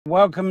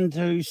Welcome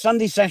to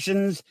Sunday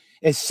Sessions.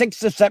 It's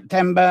 6th of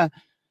September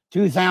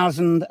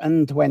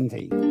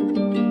 2020.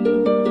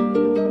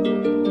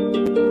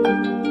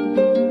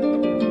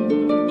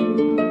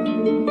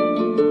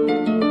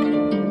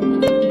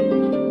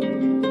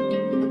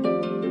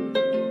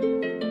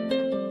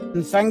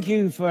 And thank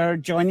you for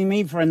joining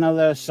me for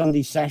another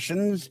Sunday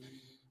Sessions,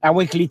 our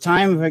weekly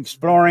time of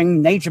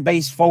exploring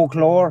nature-based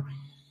folklore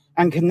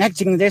and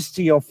connecting this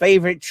to your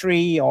favorite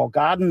tree or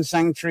garden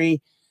sanctuary.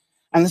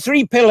 And the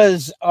three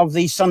pillars of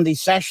these Sunday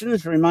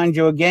Sessions, remind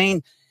you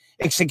again,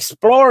 it's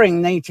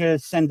exploring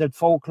nature-centered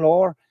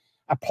folklore,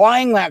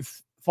 applying that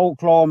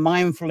folklore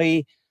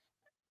mindfully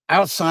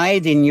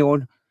outside in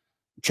your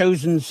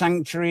chosen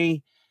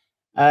sanctuary,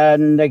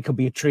 and it could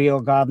be a tree or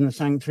garden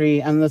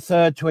sanctuary. And the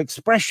third, to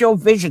express your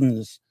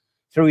visions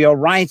through your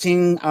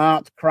writing,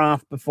 art,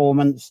 craft,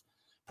 performance,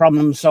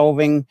 problem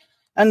solving,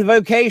 and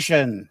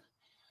vocation.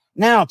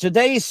 Now,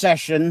 today's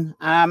session,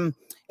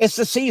 it's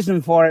the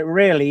season for it,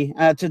 really.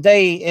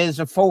 Today is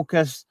a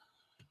focus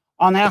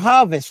on our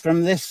harvest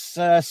from this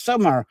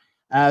summer.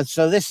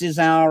 So this is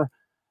our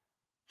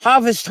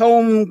Harvest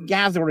Home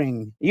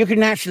Gathering. You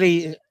can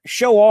actually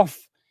show off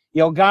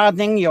your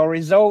gardening, your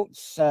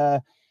results,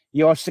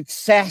 your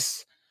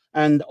success,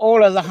 and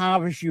all of the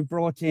harvest you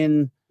brought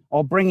in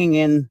or bringing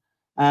in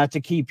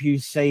to keep you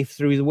safe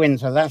through the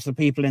winter. That's the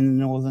people in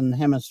the Northern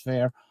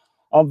Hemisphere,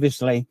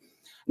 obviously.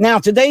 Now,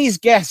 today's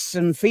guests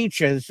and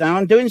features, now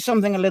I'm doing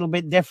something a little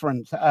bit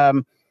different.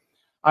 I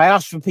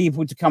asked for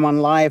people to come on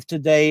live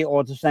today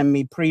or to send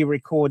me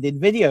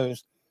pre-recorded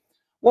videos.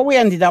 What we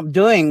ended up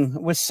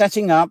doing was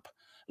setting up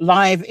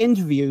live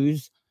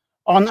interviews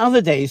on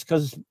other days,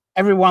 because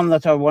everyone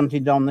that I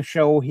wanted on the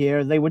show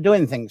here, they were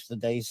doing things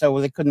today, so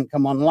they couldn't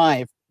come on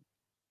live.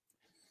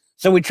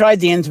 So we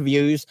tried the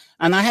interviews,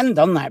 and I hadn't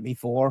done that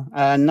before,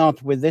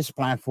 not with this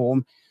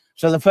platform.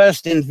 So the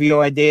first interview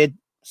I did,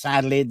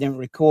 sadly, it didn't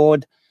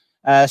record.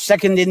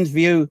 Second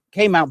interview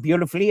came out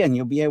beautifully, and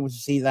you'll be able to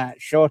see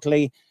that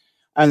shortly.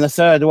 And the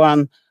third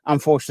one,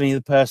 unfortunately,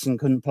 the person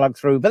couldn't plug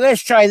through. But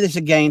let's try this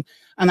again,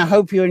 and I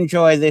hope you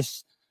enjoy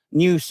this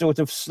new sort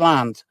of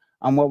slant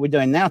on what we're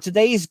doing. Now,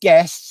 today's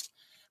guests,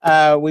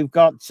 we've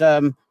got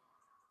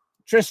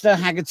Trista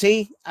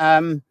Haggerty.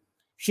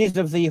 She's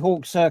of the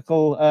Hawk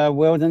Circle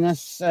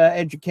Wilderness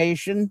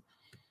Education.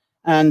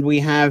 And we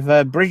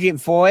have Bridget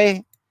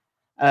Foy.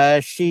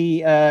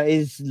 She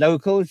is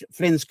local,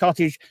 Flynn's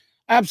Cottage.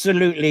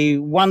 Absolutely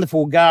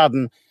wonderful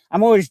garden.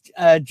 I'm always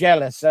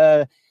jealous.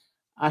 I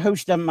hope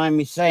she doesn't mind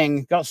me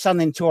saying, got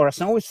sun in Taurus.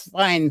 I always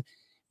find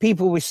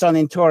people with sun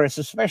in Taurus,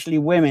 especially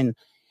women,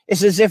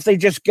 it's as if they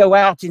just go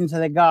out into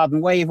the garden,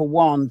 wave a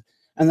wand,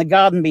 and the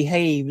garden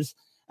behaves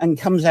and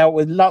comes out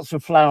with lots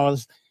of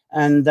flowers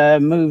and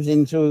moves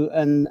into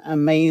an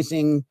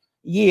amazing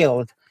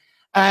yield.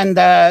 And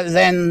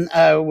then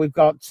we've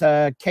got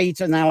Kate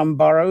and Alan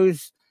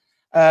Burrows.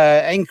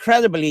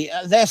 Incredibly,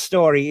 their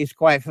story is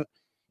quite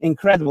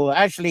incredible.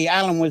 Actually,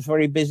 Alan was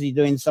very busy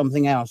doing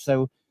something else,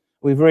 so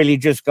we've really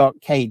just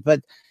got Kate.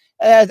 But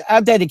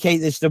I'll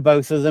dedicate this to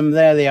both of them.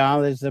 There they are.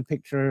 There's a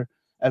picture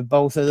of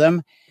both of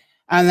them.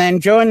 And then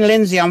Joan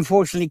Lindsay,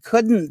 unfortunately,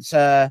 couldn't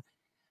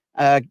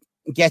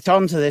get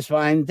onto this, but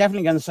I'm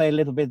definitely going to say a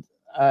little bit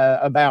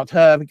about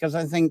her, because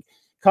I think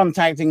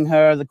contacting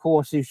her, the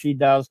courses she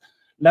does,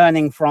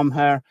 learning from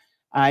her,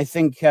 I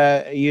think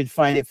you'd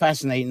find it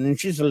fascinating. And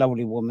she's a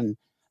lovely woman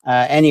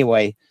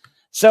anyway.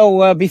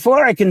 So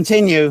before I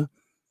continue,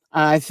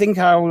 I think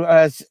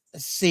I'll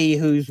see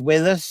who's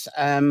with us.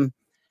 How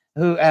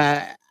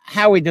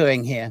are we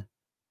doing here?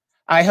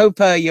 I hope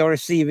you're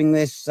receiving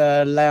this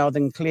loud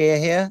and clear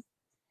here.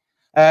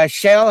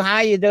 Shell,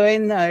 how you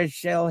doing?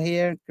 Shell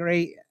here,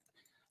 great.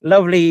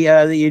 Lovely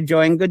that you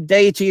joined. Good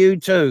day to you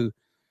too.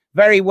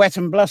 Very wet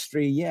and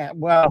blustery. Yeah,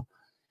 well,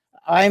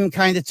 I'm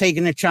kind of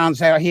taking a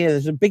chance out here.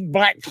 There's a big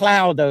black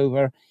cloud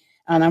over,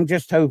 and I'm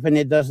just hoping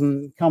it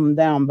doesn't come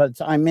down, but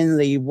I'm in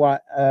the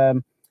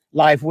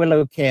live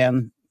willow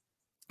cairn,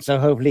 so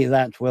hopefully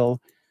that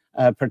will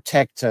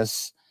protect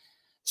us.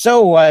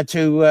 So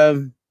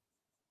to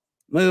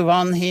move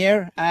on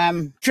here,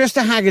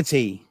 Trista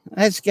Haggerty.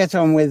 Let's get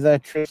on with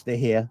Trista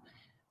here.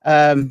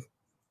 I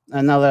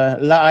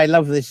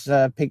love this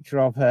picture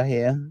of her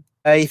here.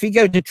 If you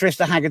go to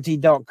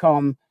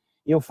tristahaggerty.com,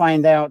 you'll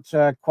find out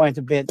quite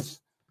a bit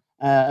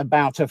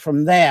about her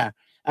from there,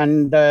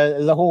 and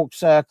the Hawk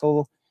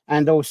Circle,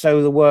 and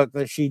also the work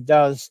that she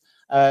does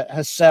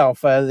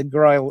herself, the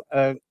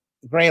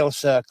Grail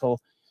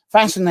Circle.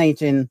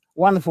 Fascinating,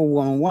 wonderful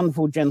woman,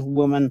 wonderful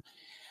gentlewoman.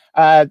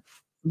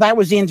 That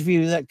was the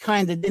interview that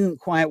kind of didn't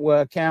quite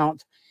work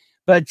out,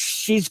 but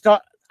she's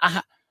got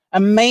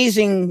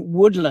amazing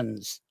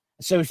woodlands.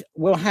 So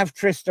we'll have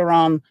Trista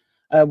on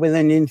with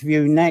an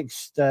interview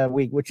next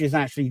week, which is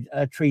actually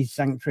a tree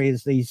sanctuary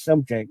as the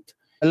subject.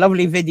 A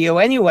lovely video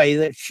anyway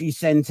that she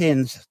sent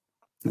in.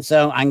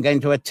 So I'm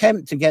going to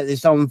attempt to get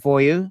this on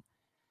for you.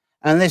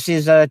 And this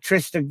is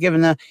Trista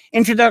giving an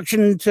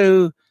introduction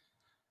to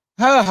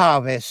her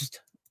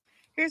harvest.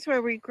 Here's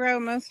where we grow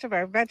most of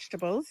our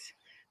vegetables.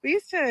 We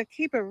used to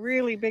keep a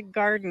really big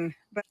garden,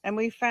 and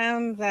we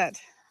found that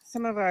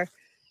some of our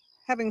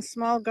having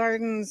small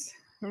gardens,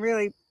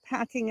 really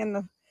packing in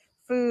the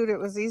food, it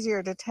was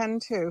easier to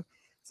tend to.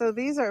 So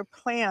these are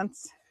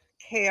plants,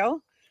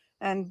 kale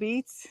and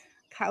beets,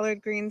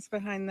 collard greens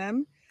behind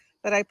them,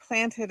 that I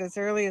planted as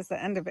early as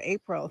the end of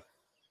April.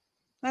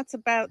 That's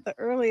about the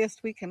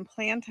earliest we can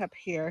plant up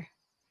here.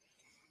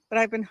 But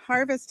I've been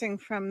harvesting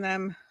from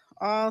them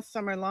all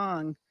summer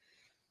long.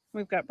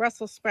 We've got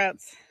Brussels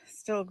sprouts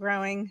still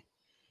growing,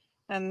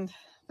 and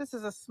this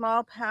is a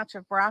small patch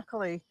of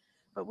broccoli,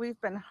 but we've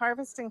been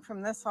harvesting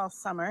from this all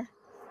summer.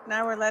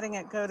 Now we're letting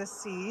it go to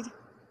seed.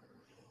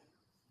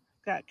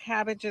 Got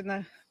cabbage in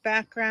the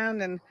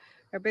background and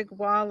our big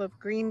wall of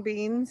green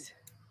beans.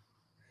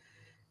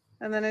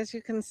 And then as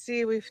you can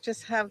see, we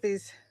just have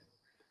these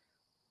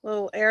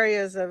little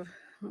areas of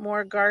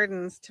more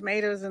gardens,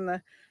 tomatoes in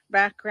the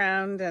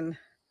background and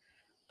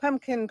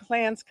pumpkin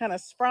plants kind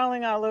of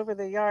sprawling all over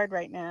the yard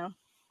right now.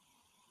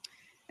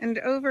 And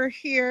over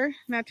here,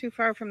 not too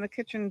far from the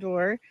kitchen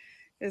door,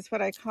 is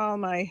what I call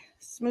my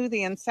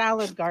smoothie and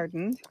salad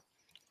garden.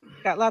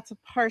 Got lots of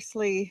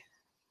parsley,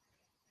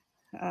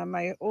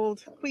 my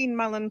old queen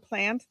mullen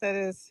plant that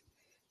is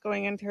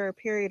going into her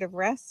period of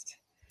rest,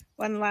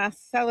 one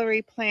last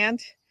celery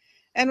plant,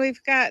 and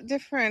we've got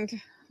different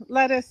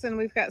lettuce, and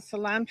we've got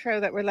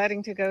cilantro that we're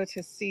letting to go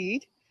to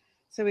seed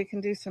so we can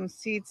do some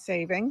seed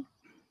saving.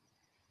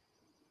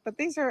 But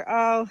these are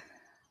all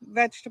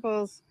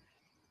vegetables,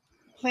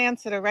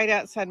 plants that are right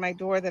outside my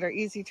door that are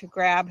easy to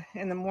grab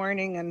in the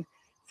morning and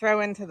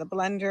throw into the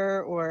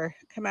blender or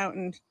come out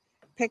and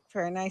pick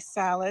for a nice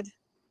salad.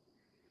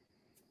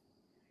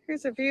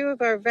 Here's a view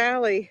of our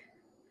valley.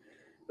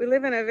 We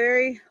live in a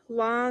very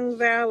long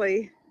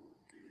valley.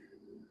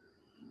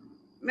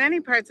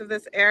 Many parts of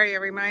this area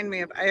remind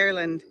me of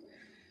Ireland,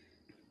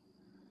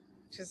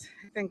 which is,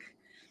 I think,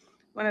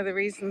 one of the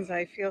reasons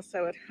I feel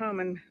so at home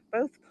in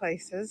both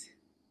places.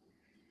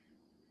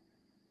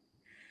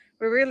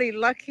 We're really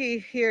lucky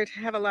here to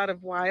have a lot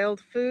of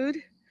wild food.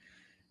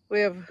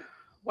 We have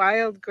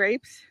wild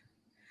grapes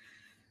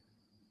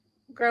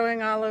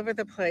growing all over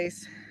the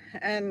place,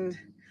 and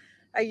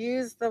I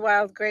use the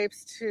wild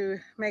grapes to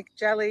make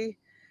jelly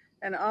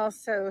and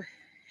also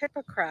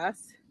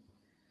hippocras.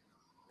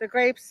 The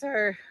grapes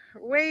are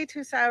way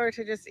too sour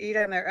to just eat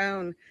on their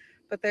own,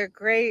 but they're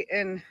great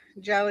in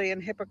jelly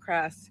and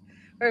hippocras.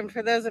 And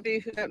for those of you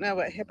who don't know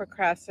what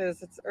hippocras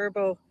is, it's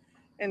herbal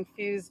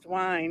infused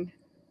wine.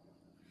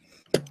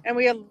 And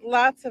we have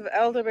lots of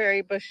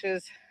elderberry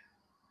bushes,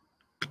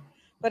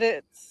 but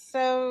it's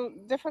so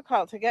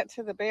difficult to get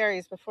to the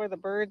berries before the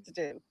birds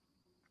do.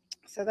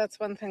 So that's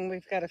one thing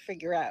we've got to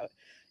figure out.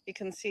 You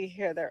can see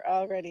here they're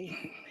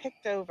already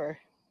picked over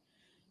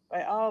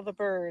by all the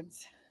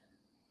birds.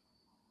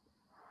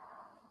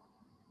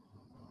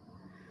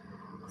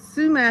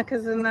 Sumac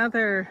is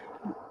another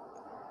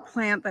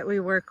plant that we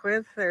work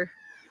with. They're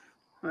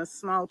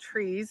small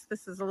trees.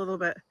 This is a little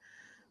bit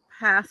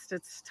past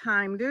its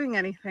time doing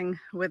anything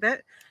with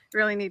it. You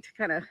really need to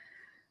kind of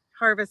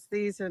harvest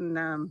these in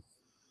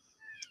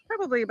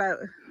probably about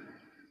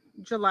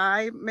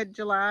July,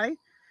 mid-July.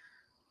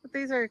 But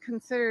these are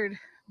considered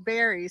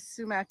berries,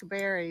 sumac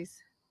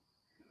berries.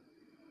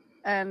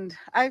 And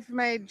I've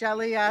made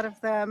jelly out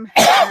of them.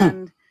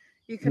 And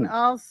you can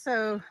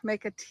also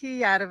make a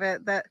tea out of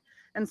it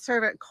and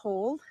serve it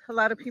cold. A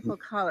lot of people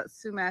call it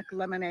sumac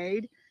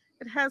lemonade.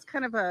 It has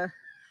kind of a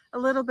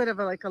little bit of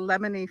like a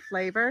lemony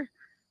flavor,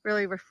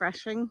 really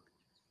refreshing.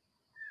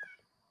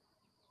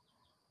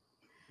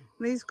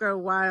 These grow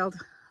wild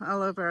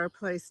all over our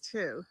place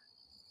too.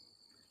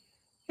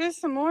 Here's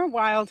some more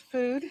wild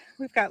food.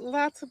 We've got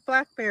lots of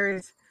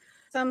blackberries.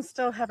 Some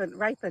still haven't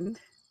ripened,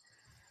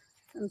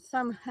 and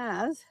some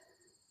has.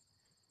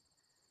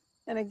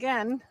 And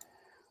again,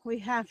 we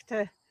have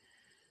to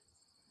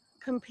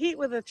compete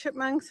with the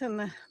chipmunks and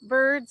the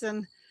birds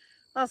and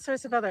all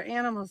sorts of other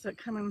animals that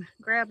come and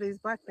grab these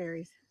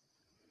blackberries.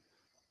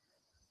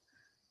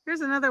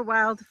 Here's another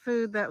wild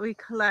food that we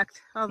collect,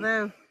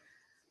 although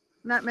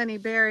not many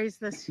berries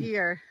this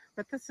year,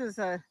 but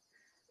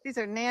these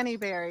are nanny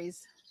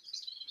berries.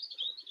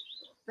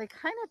 They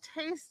kind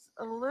of taste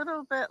a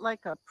little bit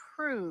like a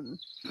prune.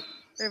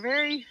 They're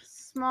very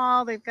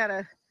small. They've got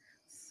a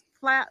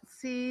flat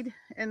seed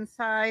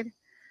inside.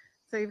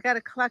 So you've got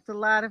to collect a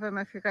lot of them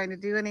if you're going to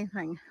do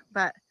anything.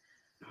 But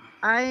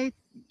I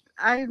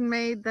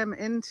made them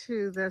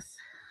into this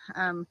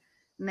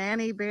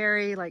nanny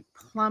berry like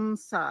plum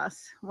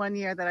sauce one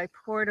year that I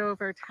poured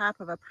over top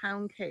of a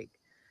pound cake.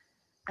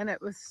 And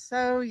it was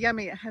so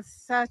yummy. It has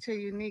such a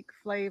unique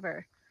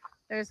flavor.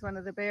 There's one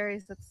of the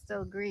berries that's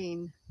still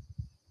green.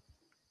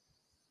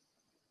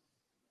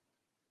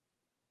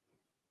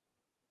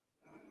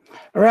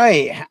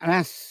 Right,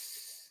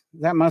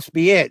 that must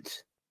be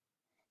it.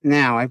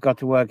 Now I've got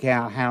to work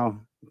out how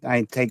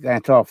I take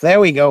that off. There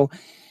we go.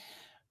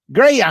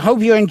 Great. I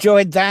hope you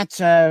enjoyed that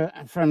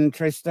from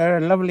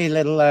Trista. A lovely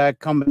little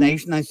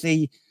combination. I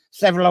see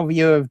several of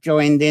you have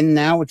joined in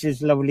now, which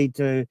is lovely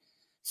to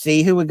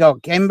see. Who we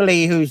got?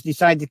 Kimberly, who's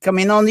decided to come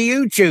in on the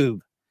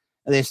YouTube.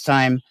 this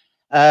time.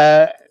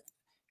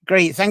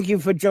 Great. Thank you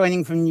for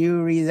joining from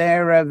Newry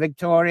there,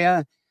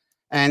 Victoria.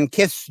 And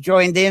Kith's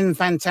joined in.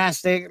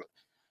 Fantastic.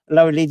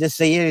 Lovely to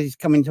see you. He's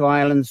coming to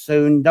Ireland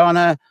soon.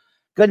 Donna,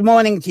 good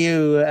morning to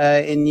you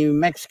in New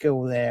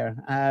Mexico there.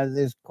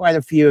 There's quite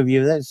a few of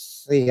you.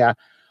 Let's see. I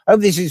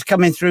hope this is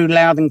coming through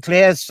loud and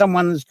clear.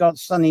 Someone's got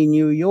sunny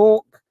New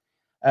York.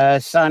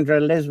 Sandra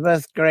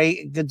Elizabeth,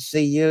 great. Good to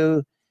see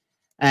you.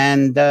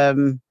 And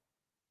herbal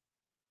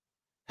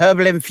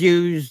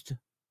infused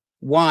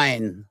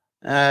wine.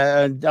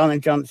 Donna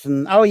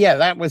Johnson. Oh yeah,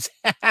 that was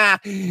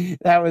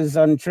that was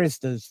on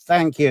Trista's.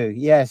 Thank you.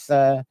 Yes,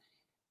 that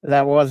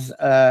was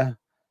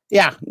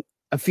yeah,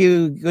 a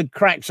few good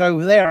cracks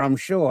over there, I'm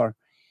sure.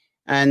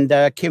 And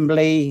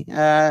Kimberly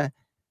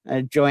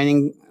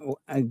joining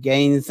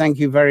again. Thank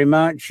you very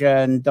much.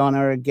 And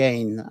Donna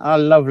again. Oh,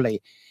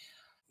 lovely.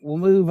 We'll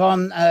move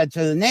on to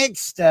the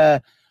next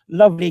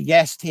lovely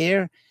guest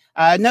here.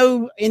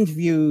 No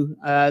interview.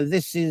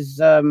 This is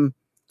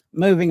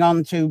moving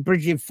on to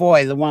Bridget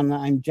Foy, the one that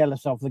I'm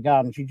jealous of, the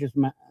garden. She just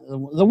met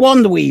the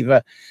Wand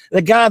Weaver,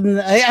 the garden.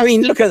 I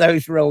mean, look at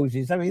those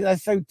roses. I mean, they're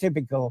so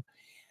typical.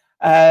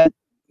 And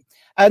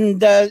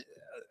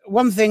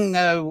one thing,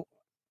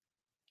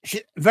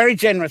 very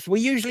generous.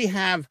 We usually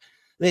have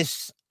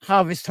this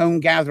harvest home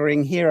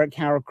gathering here at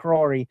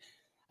Carrowcrory,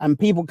 and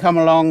people come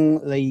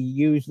along, they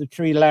use the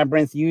tree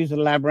labyrinth, use the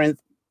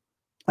labyrinth,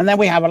 and then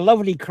we have a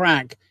lovely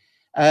crack,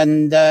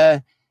 and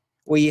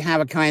we have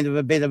a kind of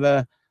a bit of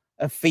a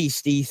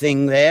feasty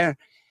thing there.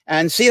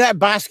 And see that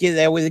basket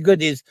there with the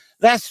goodies?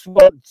 That's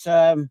what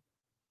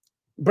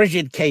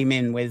Bridget came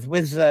in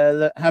with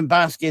her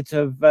basket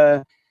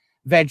of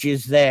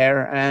veggies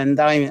there.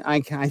 And I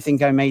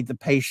think I made the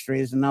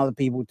pastries, and other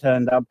people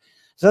turned up.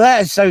 So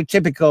that is so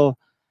typical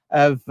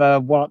of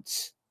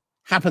what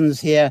happens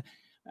here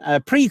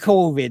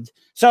pre-COVID.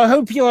 So I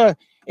hope you're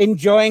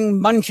enjoying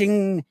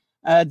munching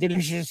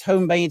delicious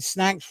homemade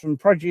snacks from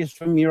produce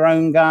from your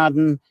own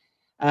garden,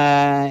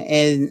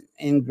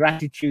 in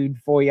gratitude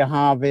for your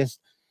harvest,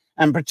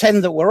 and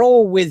pretend that we're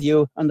all with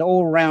you and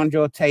all around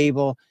your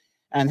table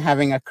and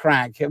having a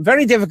crack.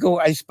 Very difficult,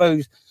 I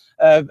suppose,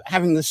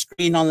 having the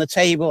screen on the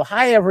table.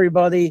 Hi,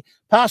 everybody.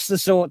 Pass the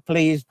salt,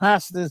 please.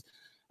 Pass the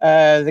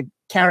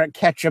carrot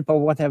ketchup or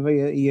whatever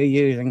you're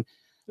using.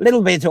 A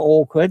little bit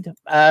awkward,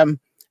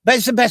 but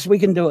it's the best we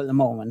can do at the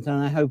moment,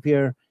 and I hope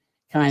you're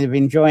kind of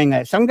enjoying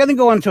that. So I'm going to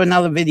go on to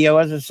another video.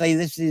 As I say,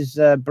 this is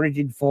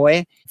Bridget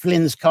Foy,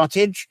 Flynn's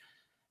Cottage.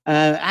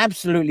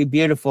 Absolutely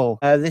beautiful.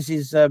 This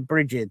is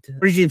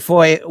Bridget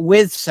Foy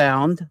with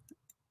sound.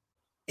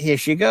 Here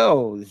she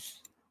goes.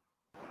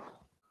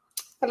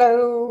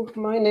 Hello,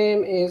 my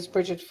name is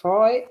Bridget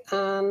Foy,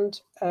 and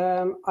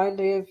I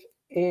live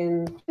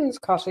in Flynn's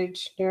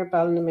Cottage near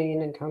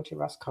Ballinameen in County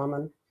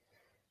Roscommon.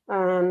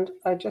 And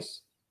I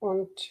just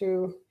want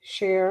to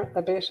share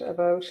a bit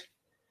about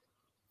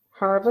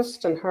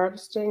harvest and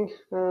harvesting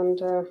and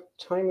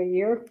time of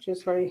year, which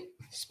is very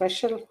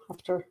special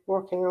after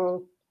working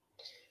all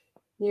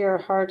year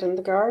hard in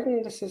the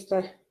garden. This is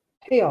the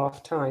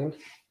payoff time.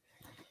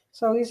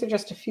 So these are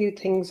just a few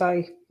things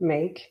I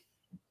make.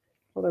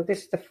 Although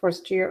this is the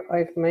first year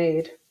I've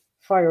made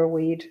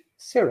fireweed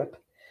syrup.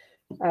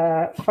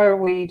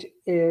 Fireweed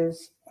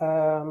is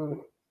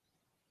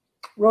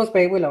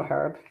roseberry willow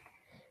herb,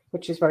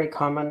 which is very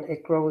common.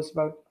 It grows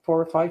about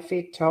 4 or 5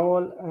 feet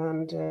tall,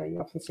 and you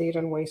often see it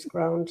on waste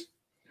ground.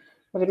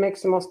 But it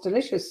makes the most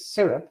delicious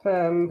syrup,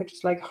 which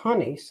is like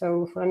honey.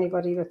 So for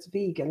anybody that's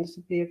vegan, this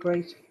would be a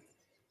great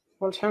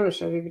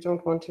alternative if you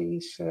don't want to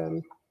eat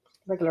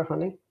regular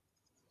honey.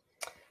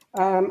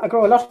 I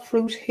grow a lot of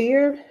fruit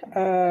here.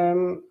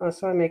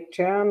 So I make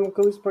jam,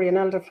 gooseberry and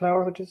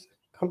elderflower, which is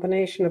a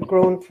combination of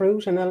grown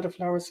fruit and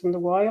elderflowers from the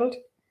wild.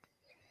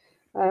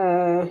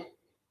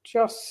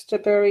 Just a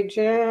berry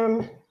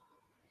jam,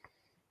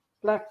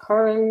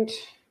 blackcurrant,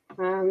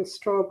 and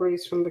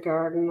strawberries from the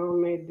garden, all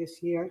made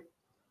this year.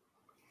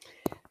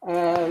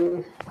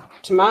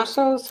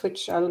 Tomatoes,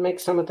 which I'll make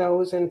some of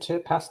those into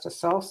pasta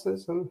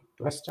sauces, and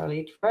the rest I'll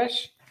eat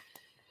fresh.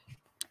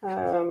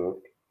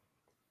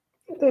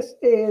 This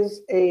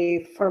is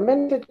a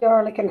fermented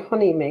garlic and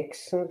honey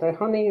mix. So the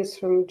honey is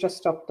from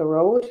just up the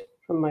road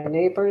from my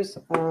neighbours,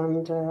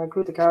 and I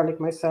grew the garlic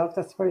myself.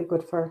 That's very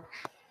good for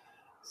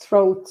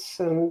throats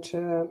and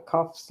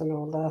coughs and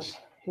all that.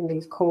 In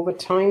these COVID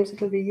times,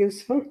 it'll be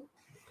useful.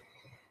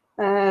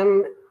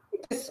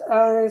 This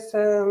is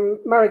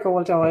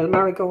marigold oil,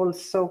 marigold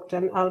soaked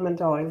in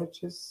almond oil,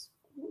 which is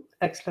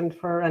excellent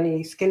for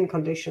any skin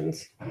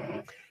conditions.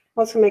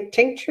 Also make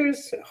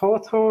tinctures,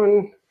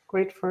 hawthorn,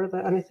 great for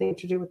anything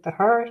to do with the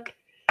heart,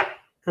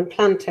 and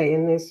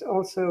plantain is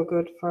also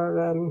good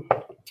for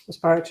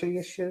respiratory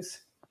issues.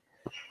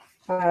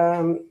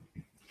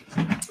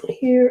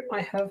 Here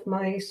I have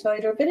my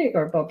cider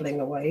vinegar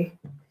bubbling away.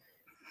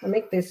 I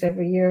make this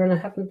every year, and I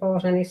haven't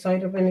bought any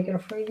cider vinegar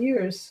for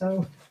years,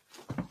 so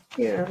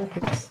yeah, look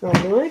at this, all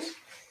nice.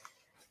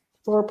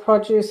 More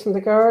produce from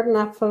the garden,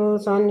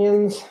 apples,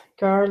 onions,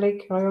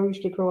 garlic. I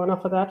usually grow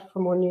enough of that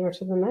from one year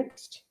to the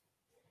next.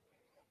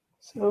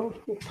 So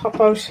we pop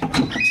out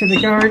to the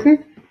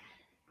garden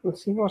and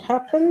see what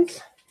happens.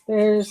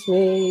 There's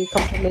me, a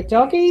couple of my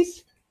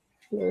doggies.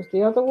 There's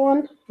the other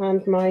one,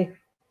 and my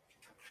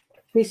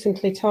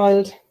recently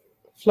tiled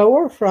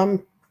floor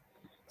from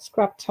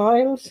scrap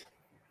tiles.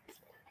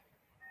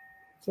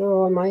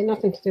 So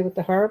nothing to do with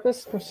the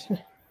harvest, but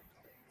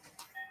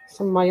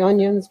some of my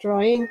onions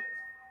drying.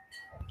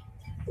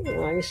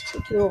 I need to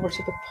take you over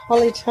to the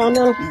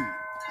polytunnel.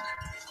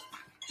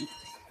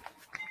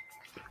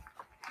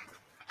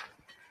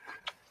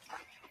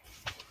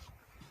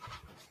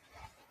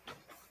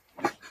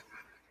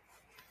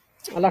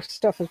 A lot of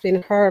stuff has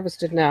been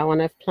harvested now,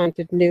 and I've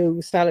planted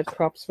new salad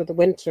crops for the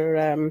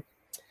winter.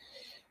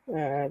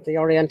 The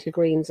oriental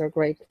greens are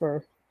great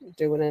for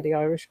doing in the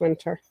Irish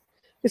winter.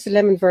 This is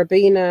lemon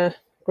verbena,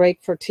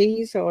 great for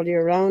teas all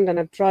year round, and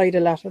I've dried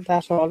a lot of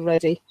that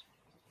already.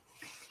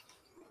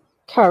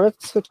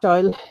 Carrots, which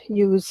I'll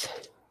use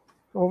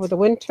over the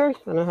winter,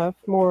 and I have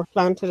more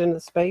planted in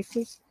the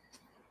spaces.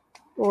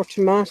 More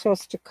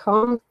tomatoes to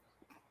come.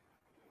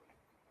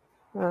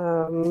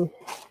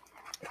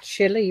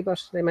 Chili,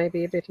 but they may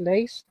be a bit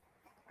late.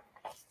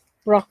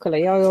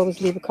 Broccoli, I always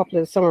leave a couple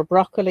of summer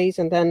broccolis,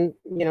 and then,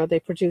 you know,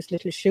 they produce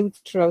little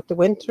shoots throughout the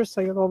winter,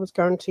 so you're always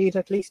guaranteed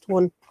at least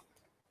one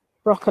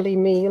broccoli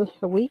meal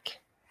a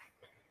week.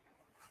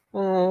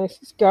 This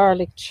is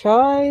garlic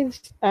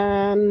chives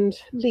and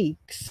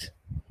leeks,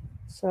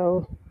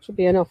 so should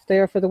be enough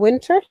there for the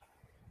winter.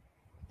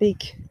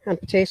 Leek and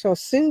potato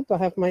soup. I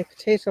have my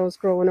potatoes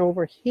growing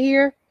over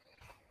here.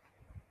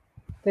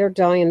 They're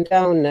dying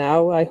down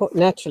now. I hope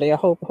naturally. I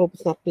hope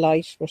it's not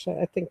blight, but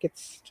I think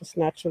it's just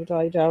natural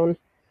die down.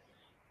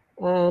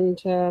 And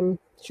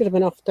should have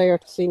enough there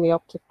to see me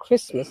up to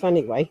Christmas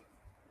anyway.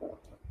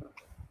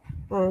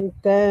 And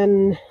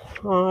then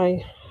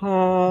I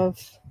have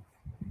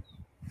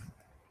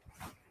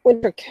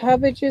winter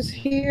cabbages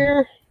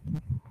here.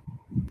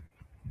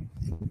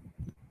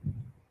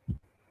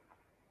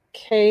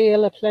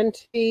 Kale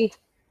aplenty.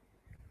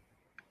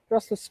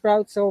 Brussels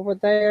sprouts over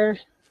there.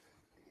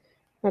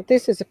 Now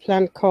this is a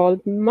plant called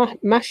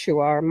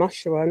mashua. I'm not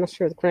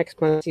sure the correct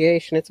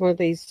pronunciation. It's one of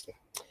these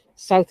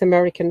South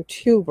American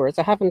tubers.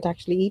 I haven't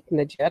actually eaten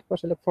it yet,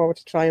 but I look forward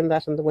to trying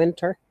that in the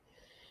winter.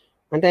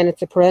 And then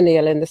it's a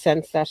perennial in the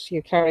sense that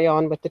you carry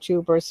on with the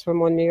tubers from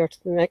one year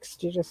to the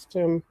next. You just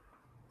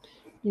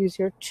use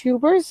your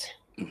tubers.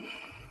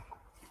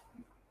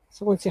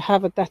 So once you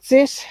have it, that's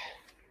it.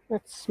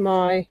 That's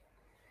my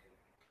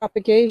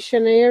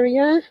propagation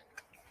area.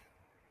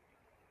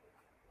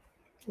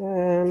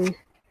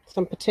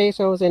 Some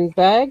potatoes in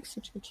bags,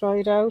 which I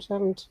tried out. I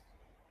haven't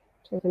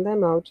taken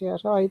them out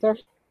yet either.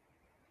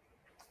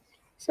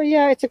 So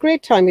yeah, it's a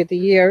great time of the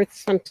year.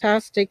 It's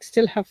fantastic.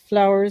 Still have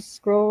flowers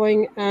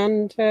growing,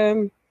 and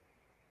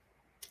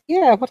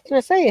yeah, what can I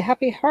say?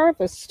 Happy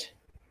harvest.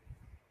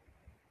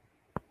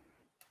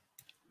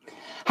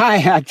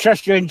 Hi, I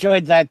trust you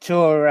enjoyed that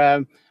tour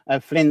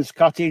of Flynn's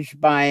cottage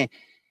by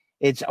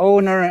its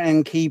owner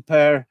and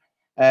keeper,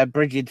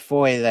 Bridget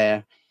Foy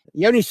there.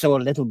 You only saw a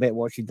little bit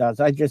what she does.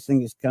 I just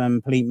think it's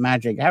complete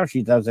magic. How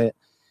she does it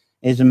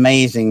is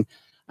amazing.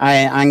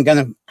 I'm going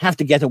to have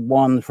to get a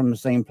wand from the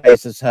same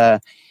place as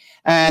her.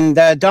 And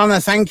Donna,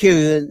 thank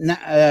you,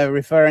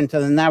 referring to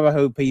the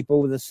Navajo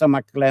people with the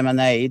sumac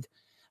lemonade.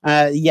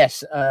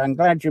 Yes, I'm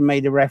glad you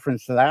made a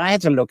reference to that. I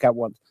had to look at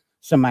what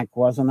sumac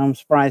was, and I'm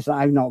surprised that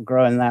I've not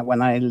grown that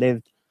when I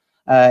lived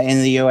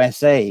in the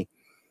USA.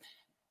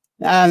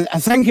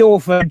 Thank you all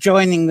for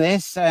joining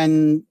this,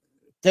 and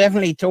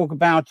definitely talk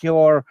about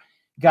your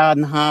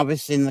garden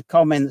harvest in the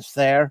comments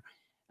there.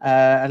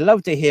 I'd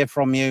love to hear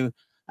from you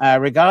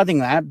regarding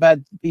that.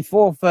 But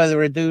before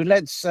further ado,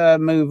 let's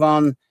move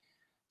on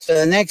to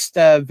the next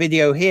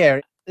video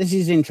here. This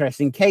is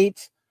interesting.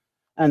 Kate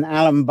and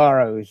Alan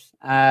Burrows.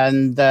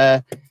 And,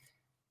 well,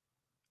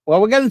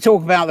 we're going to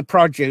talk about the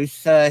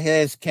produce.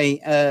 Here's Kate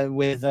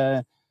with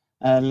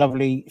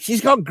lovely...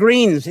 She's got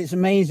greens. It's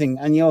amazing.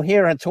 And you'll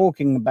hear her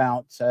talking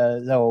about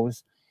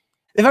those.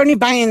 They've only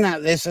been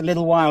at this a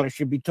little while, I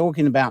should be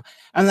talking about.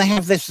 And they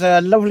have this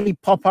lovely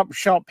pop-up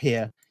shop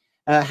here,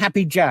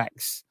 Happy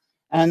Jack's.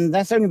 And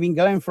that's only been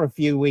going for a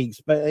few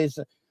weeks, but it's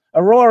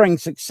a roaring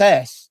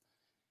success.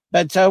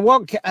 But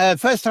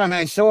first time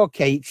I saw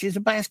Kate, she's a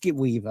basket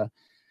weaver.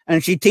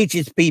 And she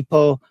teaches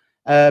people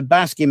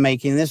basket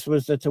making. This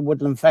was at a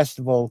woodland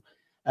festival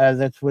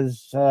that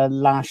was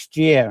last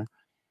year.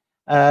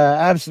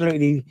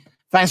 Absolutely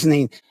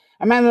fascinating.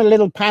 I'm having a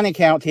little panic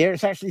out here.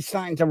 It's actually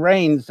starting to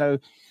rain, so...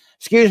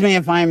 Excuse me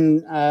if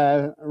I'm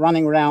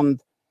running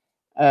around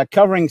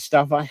covering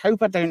stuff. I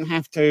hope I don't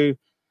have to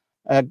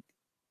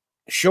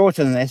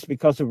shorten this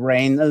because of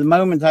rain. At the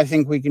moment, I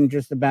think we can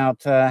just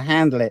about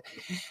handle it.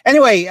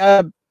 Anyway,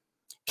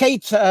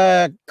 Kate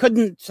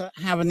couldn't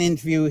have an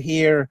interview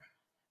here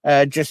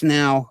just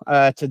now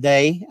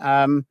today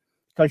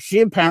because she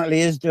apparently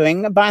is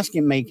doing a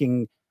basket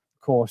making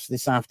course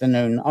this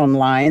afternoon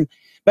online.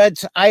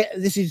 But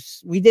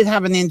we did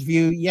have an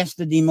interview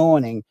yesterday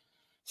morning.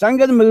 So I'm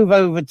going to move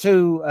over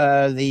to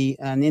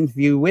an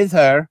interview with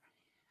her,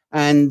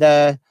 and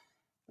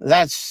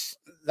that's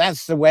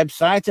the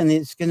website, and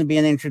it's going to be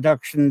an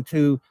introduction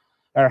to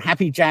our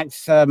Happy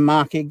Jack's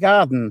market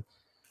garden.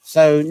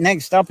 So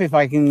next up, if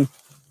I can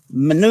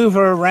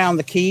maneuver around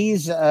the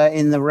keys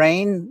in the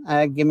rain,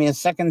 give me a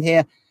second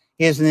here.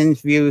 Here's an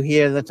interview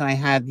here that I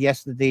had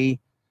yesterday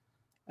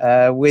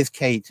with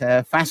Kate.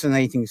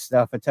 Fascinating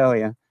stuff, I tell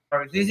you.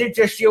 Is it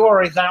just you,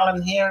 or is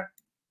Alan here?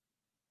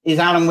 Is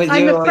Alan with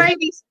you? I'm afraid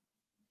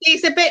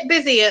he's a bit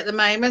busy at the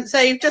moment, so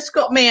you've just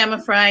got me, I'm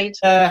afraid.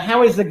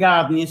 How is the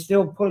garden? You're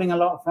still pulling a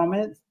lot from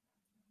it?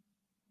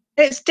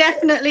 It's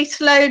definitely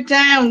slowed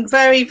down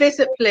very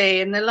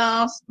visibly in the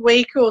last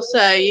week or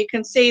so. You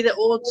can see that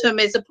autumn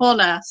is upon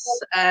us,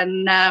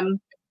 and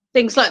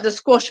things like the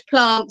squash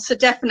plants are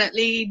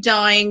definitely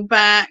dying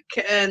back,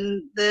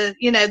 and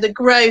the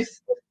growth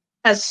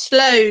has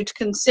slowed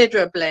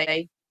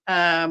considerably,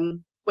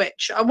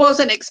 which I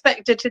wasn't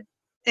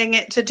expecting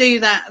it to do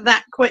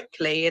that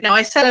quickly. You know,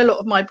 I sell a lot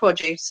of my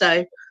produce,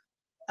 so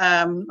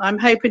I'm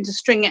hoping to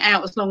string it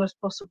out as long as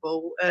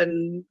possible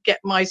and get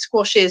my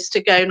squashes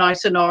to go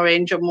nice and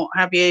orange and what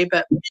have you.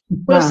 But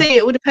we'll see.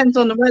 It all depends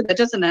on the weather,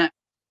 doesn't it?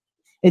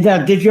 It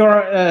does. Did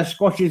your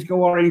squashes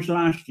go orange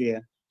last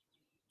year?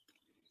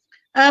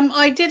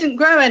 I didn't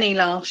grow any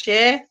last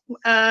year.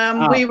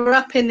 We were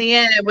up in the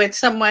air with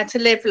somewhere to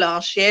live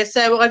last year,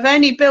 so I've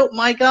only built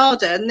my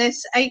garden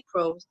this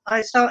April.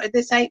 I started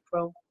this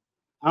April.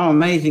 Oh,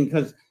 amazing!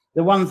 Because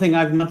the one thing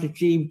I've not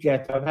achieved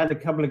yet, I've had a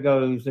couple of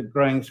goes at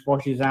growing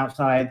squashes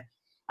outside,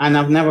 and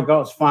I've never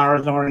got as far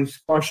as orange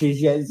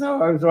squashes yet.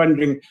 So I was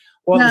wondering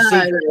what the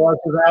secret was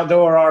of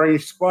outdoor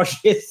orange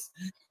squashes.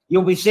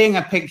 You'll be seeing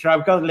a picture.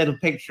 I've got a little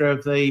picture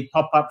of the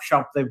pop-up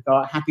shop they've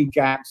got, Happy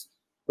Jack's,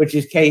 which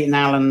is Kate and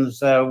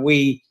Alan's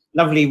lovely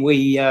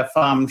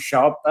farm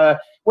shop.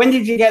 When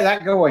did you get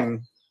that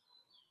going?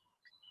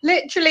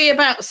 Literally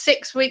about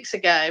 6 weeks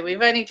ago.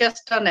 We've only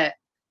just done it.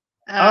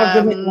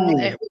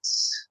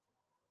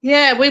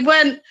 We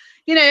went,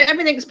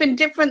 everything's been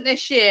different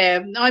this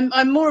year.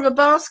 I'm more of a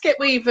basket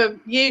weaver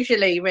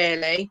usually,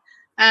 really,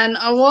 and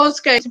I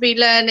was going to be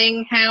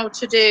learning how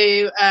to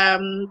do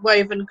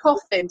woven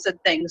coffins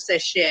and things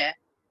this year.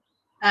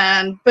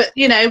 But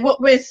what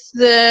with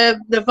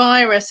the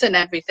virus and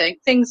everything,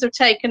 things have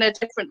taken a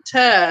different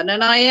turn,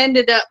 and I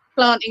ended up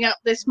planting up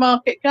this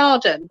market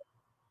garden.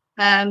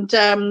 And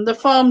the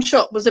farm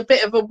shop was a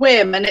bit of a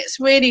whim, and it's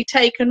really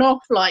taken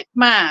off like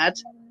mad.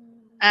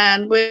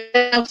 And we're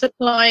now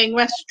supplying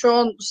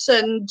restaurants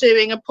and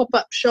doing a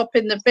pop-up shop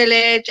in the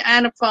village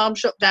and a farm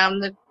shop down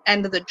the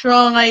end of the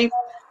drive.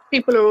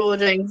 People are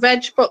ordering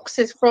veg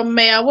boxes from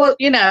me.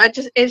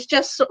 It's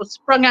just sort of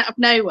sprung out of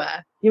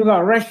nowhere. You've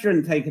got a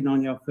restaurant taking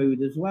on your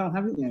food as well,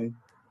 haven't you?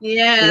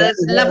 Yeah,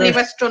 there's a lovely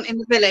restaurant in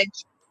the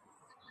village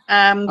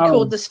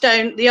called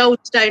the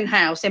Old Stone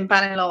House in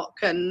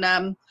Ballinlock,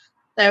 and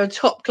they're a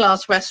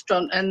top-class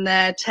restaurant, and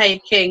they're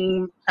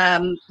taking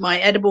my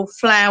edible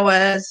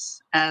flowers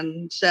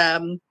and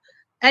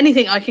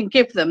anything I can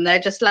give them. They're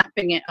just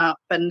lapping it up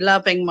and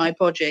loving my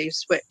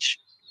produce, which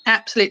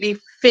absolutely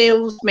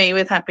fills me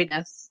with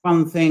happiness.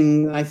 One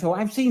thing I thought,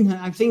 I've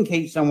seen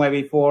Kate somewhere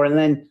before, and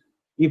then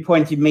you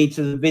pointed me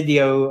to the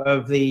video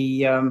of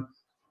the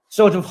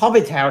sort of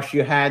hobbit house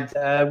you had.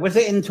 Was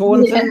it in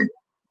Taunton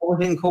or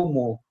was it in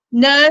Cornwall?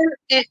 No,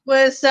 it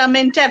was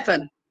in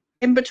Devon,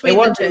 in between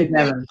the two. In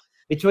Devon.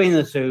 Between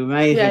the two,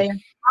 amazing.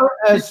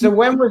 Yeah. So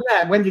when was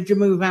that? When did you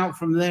move out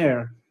from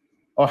there,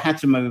 or had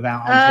to move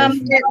out?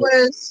 It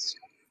was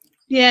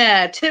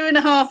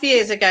 2.5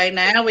 years ago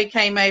now. We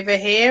came over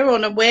here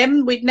on a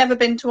whim. We'd never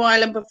been to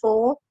Ireland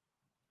before,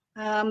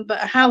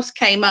 but a house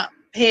came up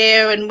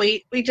here, and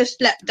we just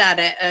leapt at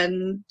it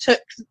and took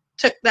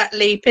that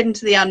leap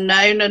into the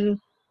unknown, and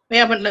we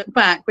haven't looked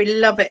back. We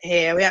love it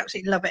here. We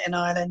absolutely love it in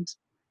Ireland.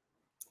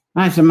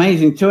 That's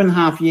amazing.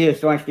 2.5 years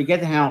to actually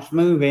get the house,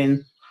 move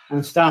in,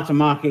 and start a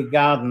market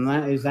garden.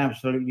 That is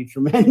absolutely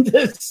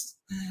tremendous.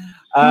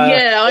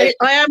 I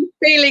am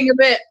feeling a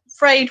bit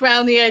frayed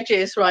round the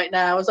edges right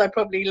now as I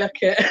probably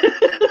look at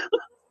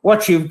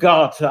what you've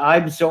got.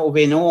 I'm sort of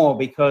in awe,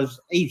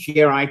 because each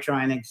year I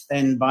try and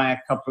extend by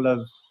a couple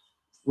of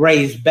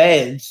raised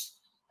beds,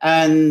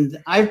 and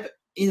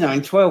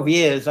in 12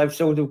 years I've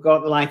sort of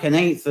got like an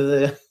eighth of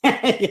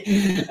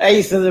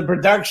the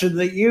production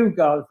that you've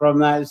got from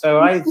that.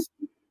 So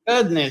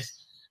goodness.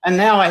 And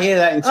now I hear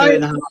that in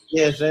 2.5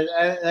 years.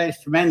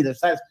 That's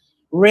tremendous. That's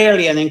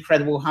really an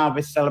incredible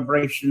harvest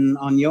celebration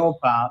on your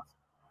part.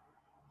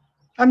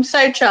 I'm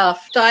so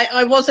chuffed.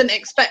 I wasn't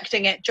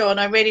expecting it, John.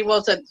 I really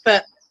wasn't.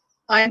 But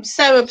I'm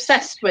so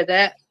obsessed with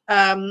it.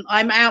 I'm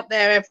out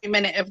there every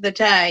minute of the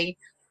day.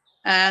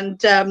 And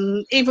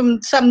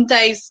even some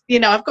days,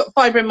 I've got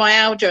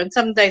fibromyalgia, and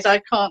some days I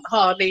can't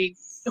hardly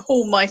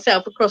haul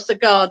myself across the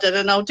garden,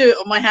 and I'll do it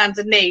on my hands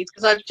and knees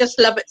because I just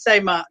love it so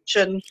much.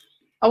 And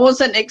I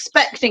wasn't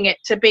expecting it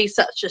to be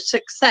such a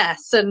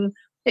success, and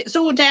it's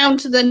all down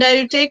to the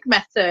no-dig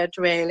method,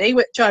 really,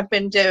 which I've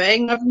been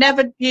doing. I've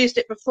never used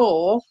it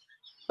before,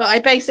 but I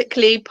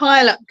basically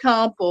pile up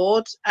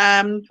cardboard,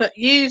 put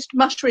used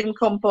mushroom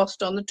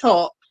compost on the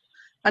top,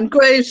 and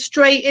grow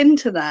straight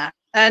into that.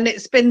 and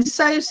it's been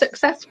so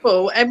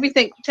successful.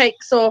 Everything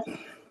takes off.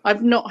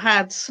 I've not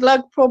had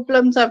slug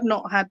problems. I've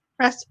not had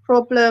pest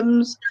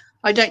problems.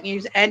 I don't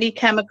use any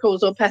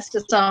chemicals or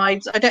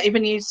pesticides. I don't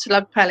even use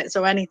slug pellets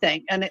or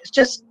anything. And it's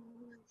just,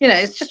 you know,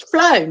 it's just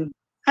flown,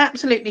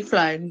 absolutely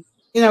flown.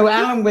 You know,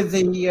 Alan, with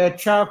the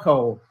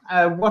charcoal,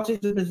 what is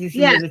the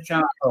position with the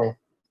charcoal?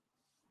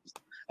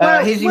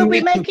 Well, we'll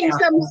be making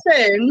some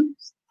soon.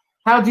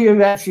 How do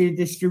you actually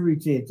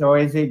distribute it, or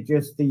is it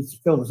just these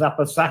fills up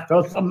a sack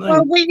or something?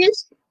 Well,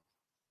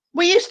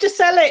 we used to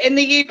sell it in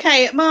the UK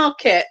at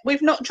market.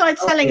 We've not tried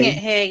selling it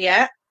here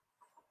yet.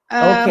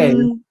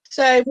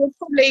 So we'll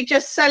probably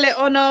just sell it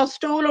on our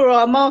stall or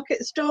our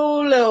market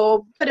stall,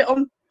 or put it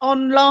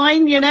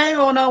online, you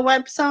know, on our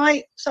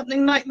website,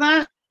 something like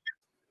that.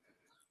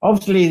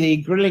 Obviously, the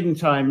grilling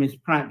time is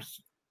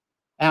perhaps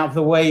out of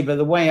the way, but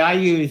the way I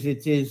use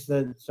it is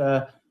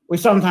that we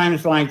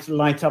sometimes like to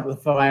light up the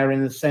fire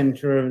in the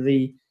center of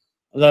the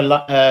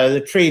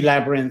tree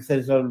labyrinth.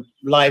 There's a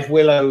live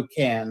willow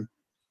cairn,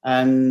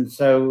 and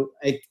so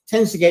it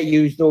tends to get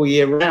used all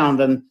year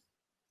round. And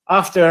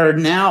after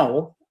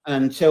now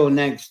until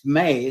next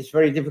May, it's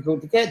very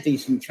difficult to get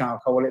decent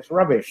charcoal. It's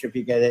rubbish if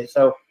you get it.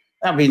 So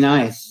that'd be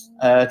nice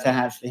to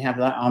actually have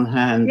that on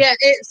hand. Yeah,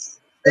 it's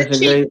the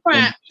cheap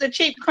crap. The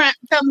cheap crap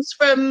comes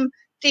from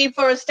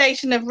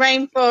deforestation of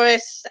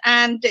rainforests,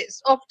 and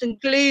it's often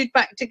glued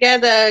back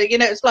together. You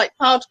know, it's like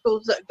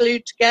particles that are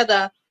glued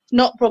together,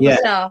 not proper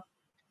stuff.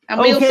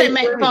 And we also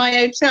make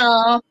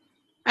biochar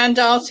and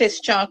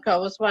artist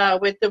charcoal as well,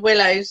 with the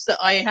willows that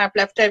I have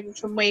left over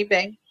from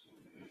weaving.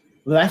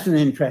 Well, that's an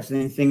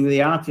interesting thing,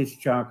 the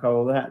artist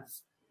charcoal.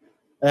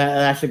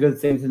 That's a good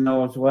thing to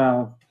know as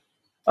well.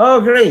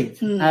 Oh, great.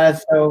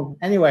 So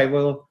anyway,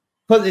 we'll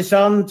put this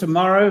on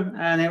tomorrow,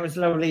 and it was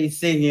lovely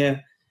seeing you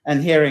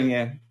and hearing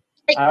you.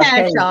 Take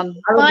care, John.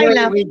 Bye,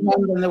 love.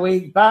 Weekend in the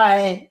week.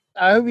 Bye.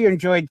 I hope you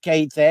enjoyed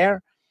Kate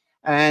there.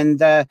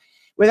 And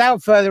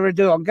without further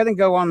ado, I'm going to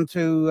go on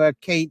to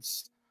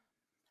Kate's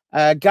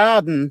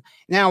garden.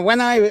 Now,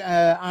 when I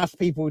asked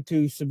people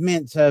to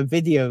submit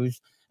videos,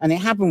 and it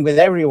happened with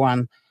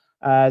everyone,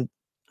 a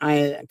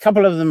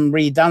couple of them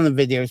redone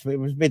the videos, but it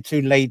was a bit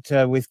too late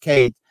with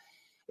Kate,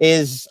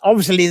 is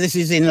obviously this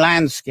is in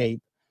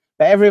landscape,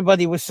 but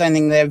everybody was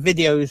sending their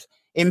videos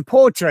in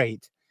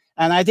portrait.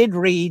 And I did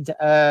read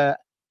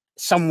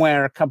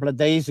somewhere a couple of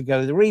days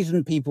ago, the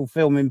reason people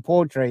film in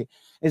portrait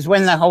is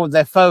when they hold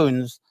their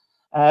phones,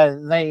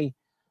 they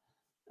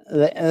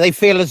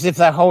feel as if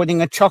they're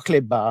holding a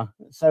chocolate bar.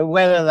 So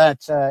whether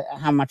that's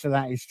how much of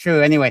that is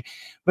true anyway.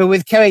 But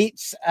with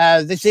Kate's,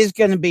 this is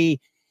going to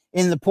be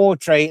in the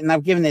portrait, and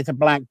I've given it a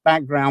black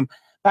background.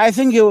 But I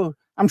think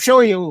I'm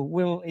sure you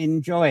will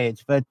enjoy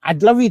it. But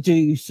I'd love you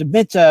to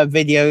submit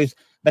videos,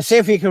 but see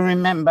if you can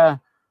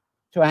remember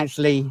to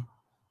actually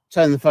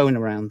turn the phone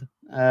around.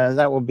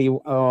 That would be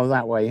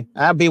that way.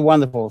 That'd be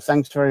wonderful.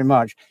 Thanks very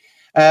much.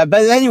 But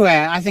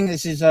anyway, I think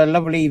this is a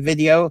lovely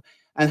video,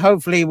 and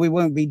hopefully we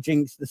won't be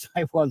jinxed as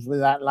I was with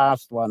that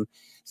last one.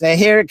 So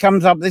here it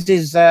comes up. This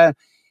is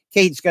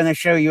Kate's going to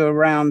show you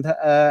around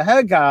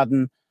her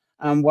garden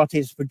and what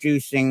it's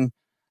producing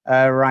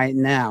right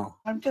now.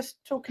 I'm just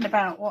talking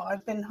about what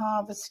I've been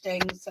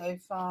harvesting so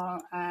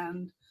far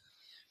and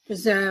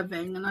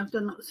preserving, and I've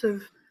done lots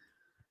of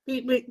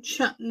beetroot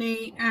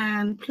chutney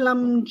and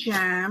plum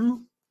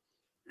jam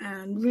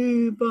and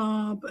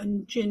rhubarb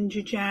and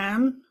ginger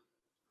jam.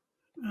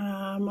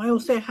 I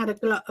also had a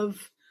glut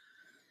of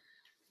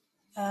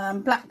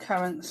black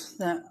currants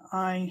that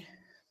I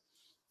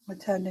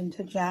turned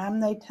into jam.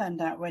 They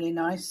turned out really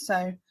nice,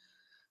 so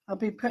I'll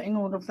be putting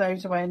all of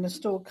those away in the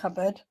store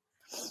cupboard.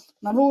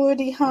 And I've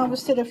already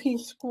harvested a few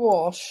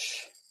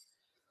squash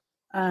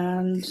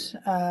and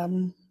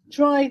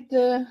dried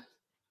the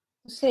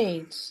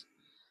seeds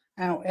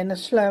out in a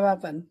slow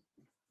oven,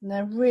 and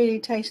they're really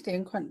tasty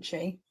and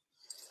crunchy.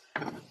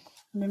 I've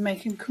been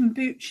making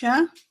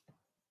kombucha.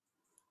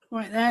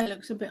 Right there, it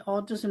looks a bit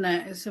odd, doesn't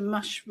it? It's a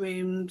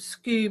mushroom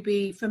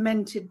Scooby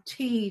fermented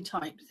tea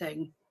type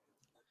thing,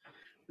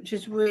 which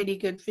is really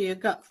good for your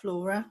gut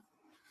flora.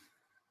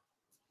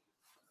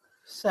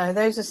 So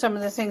those are some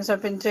of the things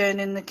I've been doing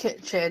in the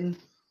kitchen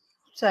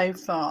so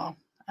far,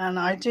 and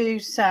I do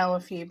sell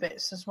a few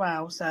bits as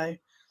well, so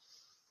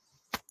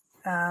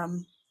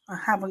I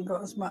haven't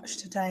got as much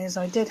today as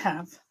I did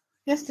have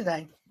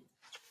yesterday.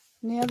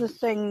 And the other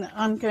thing that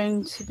I'm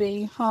going to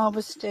be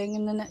harvesting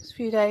in the next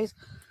few days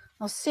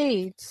are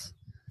seeds.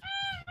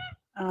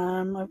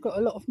 I've got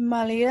a lot of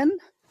mullein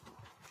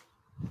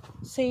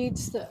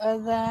seeds that are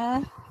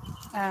there,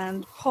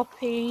 and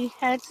poppy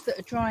heads that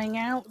are drying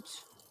out,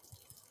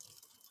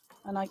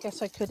 and I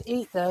guess I could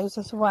eat those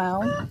as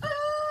well.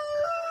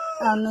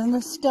 And the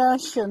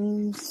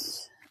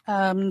nasturtiums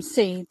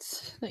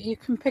seeds that you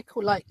can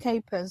pickle like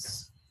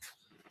capers.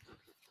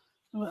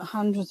 I've got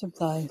hundreds of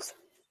those.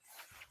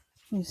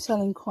 I'm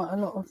selling quite a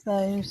lot of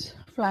those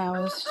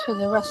flowers to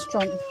the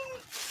restaurant,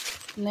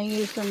 and they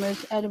use them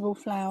as edible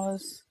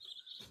flowers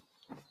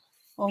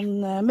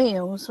on their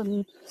meals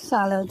and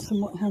salads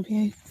and what have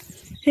you.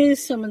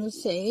 Here's some of the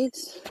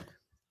seeds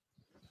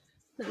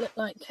that look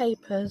like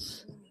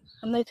capers,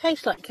 and they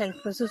taste like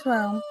capers as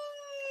well.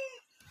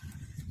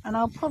 And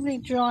I'll probably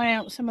dry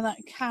out some of that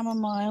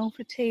chamomile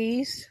for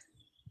teas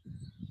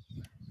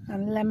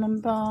and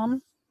lemon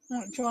balm.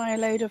 I'll dry a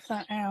load of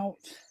that out.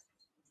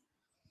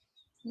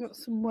 I've got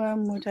some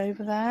wormwood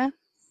over there,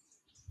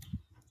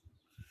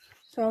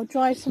 so I'll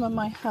dry some of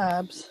my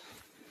herbs.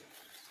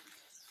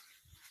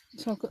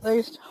 So I've got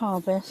those to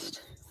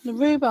harvest. The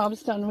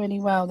rhubarb's done really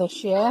well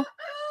this year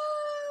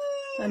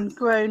and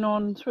grown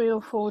on 3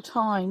 or 4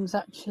 times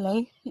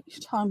actually,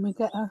 each time we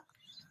get a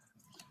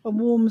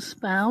warm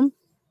spell.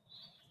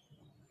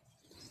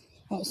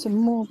 Got some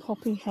more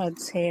poppy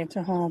heads here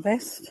to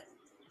harvest,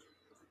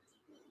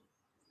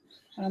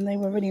 and they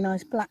were really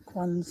nice black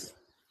ones.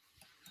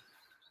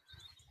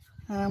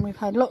 And we've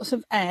had lots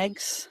of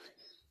eggs,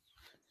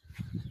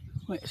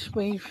 which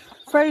we've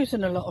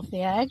frozen a lot of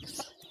the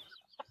eggs,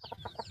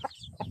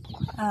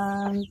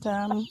 and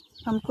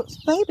put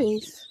some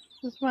babies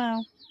as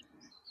well.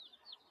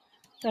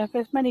 So if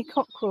there's many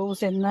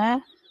cockerels in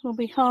there, we'll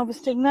be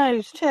harvesting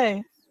those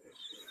too.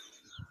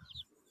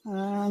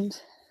 And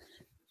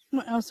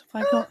what else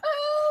have I got?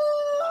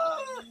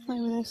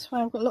 Maybe this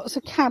way. I've got lots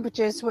of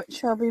cabbages,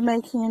 which I'll be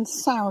making in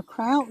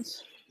sauerkraut,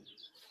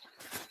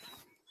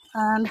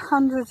 and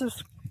hundreds of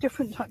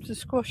different types of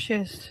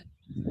squashes,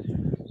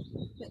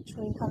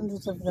 literally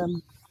hundreds of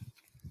them,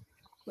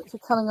 which are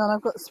coming on.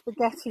 I've got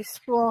spaghetti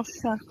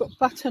squash, I've got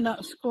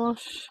butternut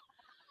squash,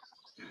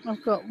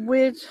 I've got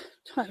weird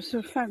types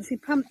of fancy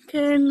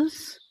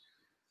pumpkins,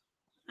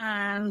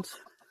 and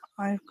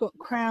I've got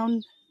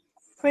crown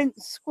prince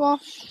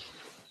squash.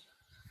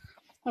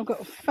 I've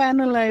got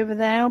fennel over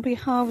there. I'll be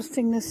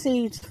harvesting the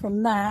seeds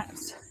from that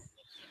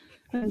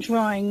and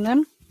drying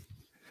them.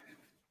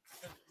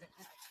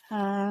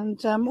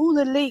 And all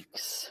the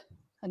leeks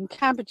and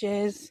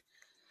cabbages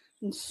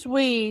and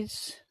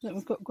Swedes that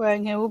we've got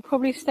growing here will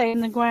probably stay in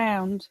the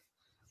ground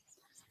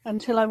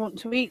until I want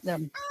to eat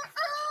them,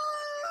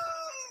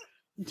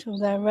 until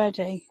they're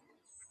ready.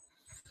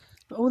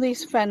 But all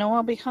these fennel,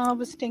 I'll be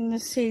harvesting the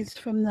seeds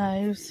from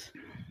those.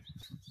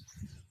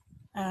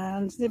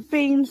 And the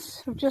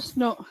beans have just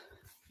not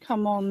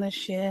come on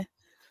this year.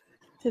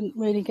 Didn't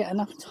really get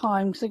enough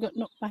time because they got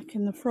knocked back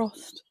in the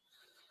frost.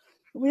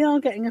 But we are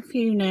getting a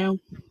few now.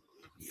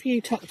 A few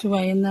tucked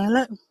away in there,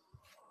 look.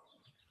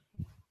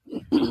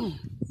 And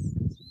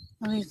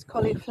these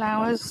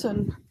cauliflowers,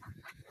 and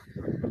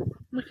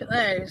look at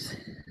those.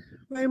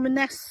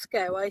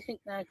 Romanesco, I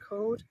think they're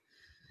called.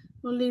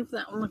 We'll leave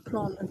that on the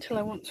plant until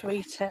I want to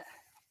eat it.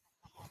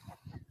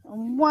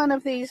 And one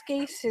of these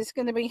geese is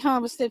going to be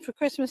harvested for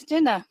Christmas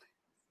dinner.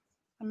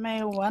 A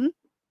male one.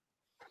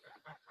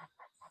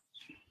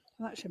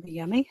 That should be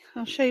yummy.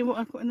 I'll show you what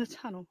I've got in the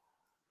tunnel.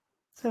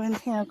 So in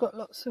here I've got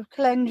lots of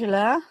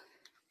calendula,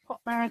 pot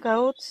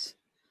marigolds,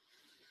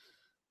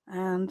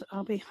 and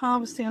I'll be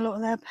harvesting a lot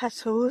of their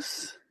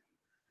petals,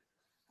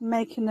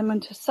 making them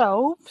into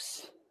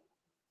salves.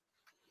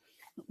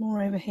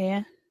 More over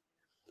here.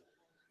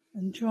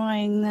 And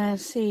drying their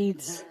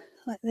seeds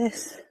like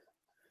this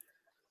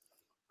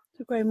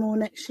to grow more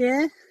next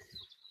year.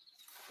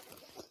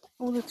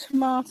 All the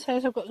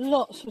tomatoes, I've got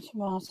lots of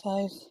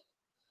tomatoes.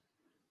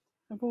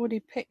 I've already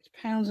picked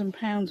pounds and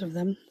pounds of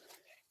them,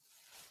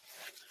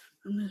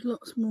 and there's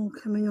lots more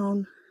coming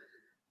on.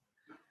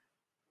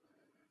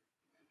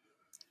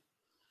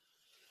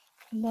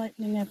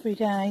 Ripening every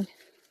day.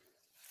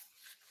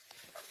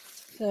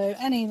 So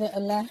any that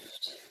are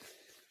left,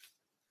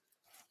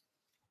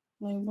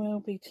 they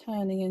will be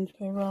turning into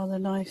a rather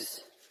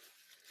nice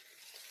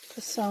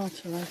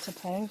passata, I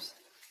suppose.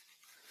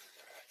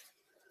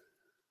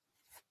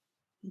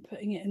 I'm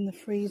putting it in the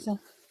freezer.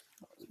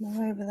 Lots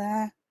more over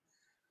there.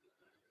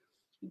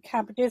 And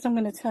cabbages I'm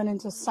going to turn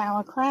into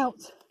sauerkraut.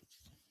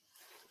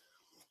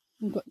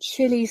 We've got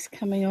chilies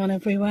coming on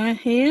everywhere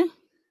here,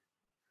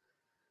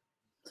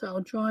 so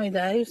I'll dry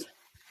those.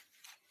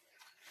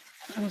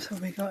 What else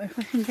have we got? If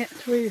I can get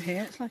through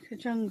here, it's like a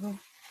jungle.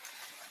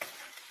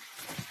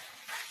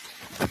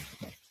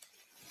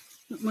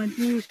 Got my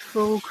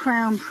beautiful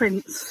Crown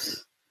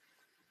Prince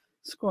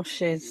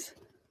squashes.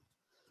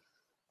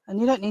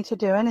 And you don't need to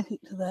do anything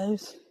to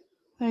those.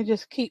 They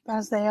just keep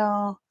as they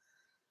are.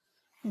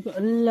 They've got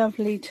a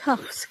lovely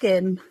tough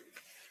skin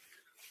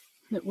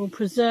that will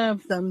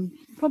preserve them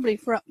probably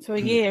for up to a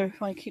year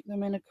if I keep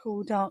them in a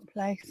cool, dark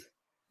place.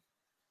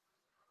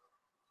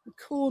 The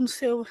corn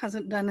still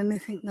hasn't done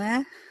anything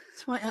there.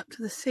 It's right up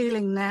to the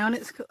ceiling now, and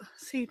it's got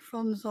seed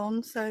fronds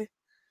on, so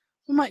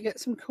we might get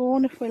some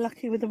corn if we're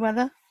lucky with the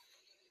weather.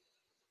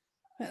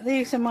 But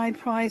these are my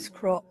prize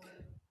crop,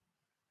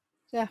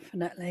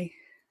 definitely.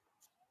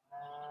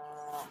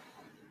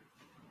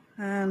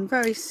 And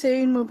very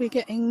soon we'll be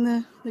getting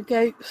the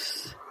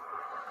goats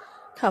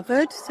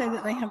covered so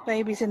that they have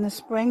babies in the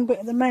spring, but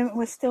at the moment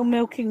we're still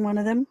milking one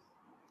of them.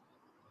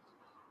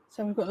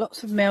 So we've got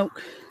lots of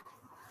milk.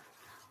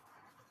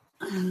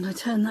 And I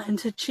turn that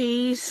into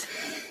cheese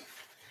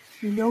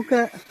and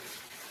yogurt.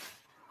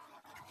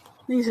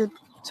 These are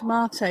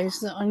tomatoes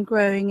that I'm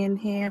growing in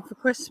here for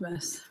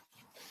Christmas.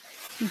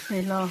 If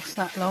they last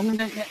that long and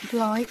don't get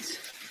blight.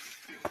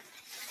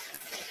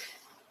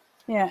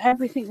 Yeah,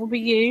 everything will be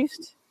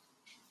used.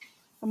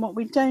 And what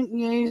we don't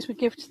use, we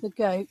give to the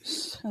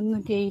goats and the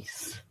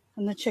geese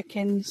and the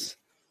chickens.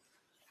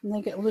 And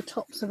they get all the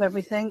tops of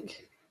everything.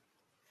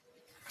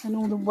 And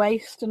all the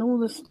waste and all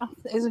the stuff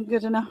that isn't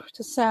good enough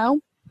to sell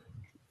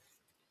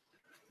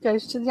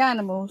goes to the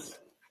animals.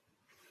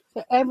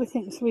 So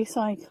everything's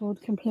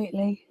recycled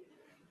completely.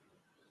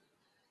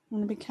 I'm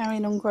going to be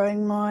carrying on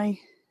growing my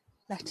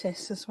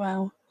lettuce as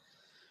well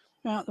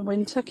throughout the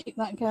winter, keep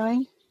that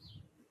going.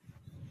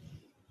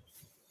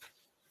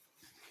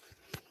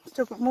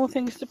 Still got more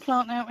things to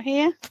plant out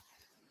here.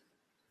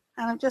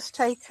 And I've just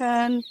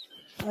taken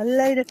a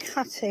load of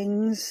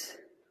cuttings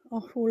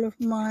off all of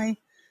my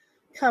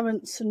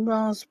currants and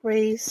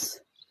raspberries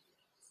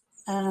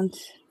and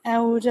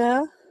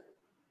elderberries,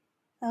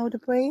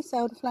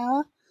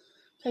 elderflower.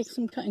 Take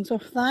some cuttings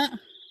off that.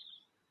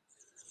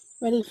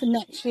 Ready for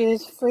next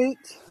year's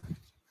fruit.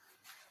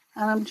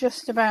 And I'm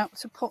just about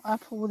to pot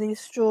up all these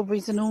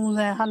strawberries and all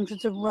their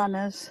hundreds of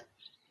runners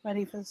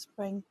ready for the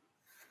spring.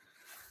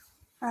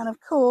 And of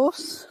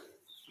course,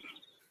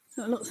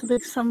 got lots of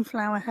big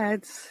sunflower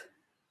heads.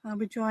 I'll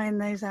be drying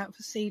those out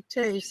for seed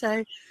too.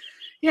 So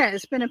yeah,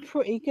 it's been a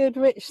pretty good,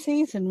 rich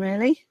season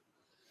really.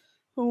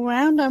 All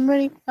round, I'm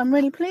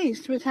really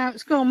pleased with how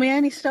it's gone. We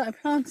only started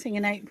planting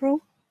in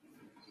April,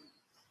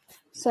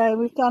 so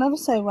we've done ever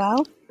so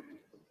well,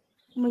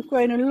 and we've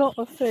grown a lot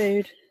of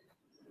food.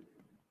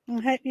 I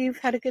hope you've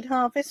had a good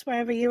harvest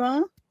wherever you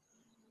are,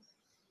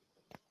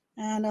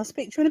 and I'll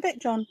speak to you in a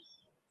bit, John.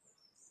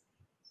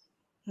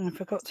 I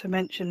forgot to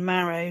mention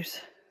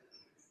marrows.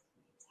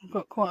 I've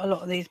got quite a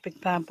lot of these big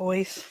bad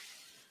boys,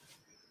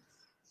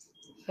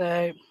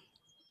 so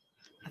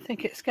I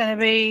think it's going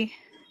to be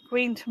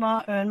green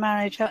tomato and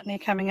marrow chutney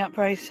coming up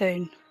very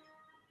soon.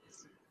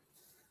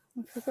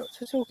 I forgot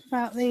to talk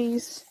about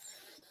these.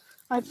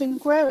 I've been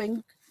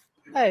growing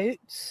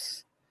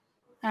oats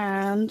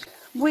and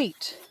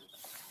wheat,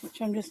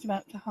 which I'm just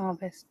about to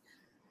harvest.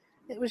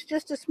 It was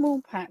just a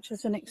small patch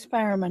as an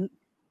experiment,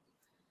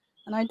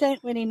 and I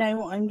don't really know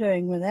what I'm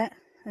doing with it,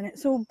 and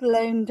it's all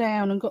blown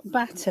down and got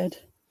battered.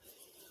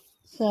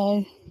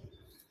 So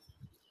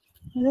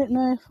I don't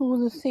know if all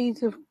the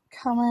seeds have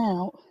come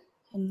out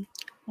and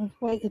I've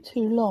waited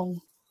too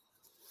long,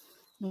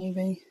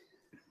 maybe.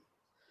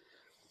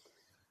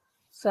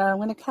 So I'm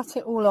going to cut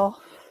it all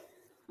off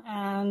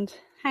and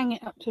hang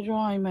it up to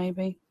dry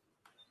maybe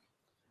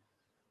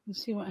and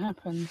see what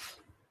happens.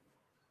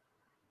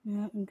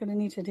 Yeah, I'm going to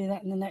need to do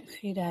that in the next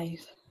few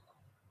days.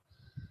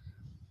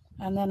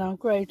 And then I'll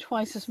grow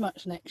twice as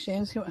much next year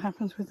and see what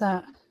happens with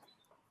that.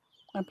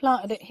 I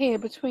planted it here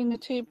between the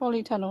two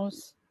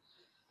polytunnels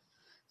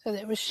so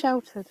that it was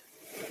sheltered.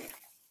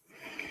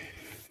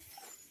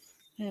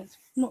 Yeah, it's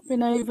not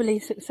been overly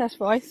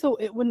successful. I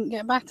thought it wouldn't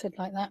get battered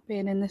like that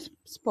being in this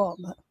spot,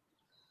 but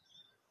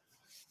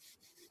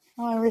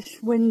Irish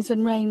winds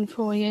and rain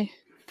for you.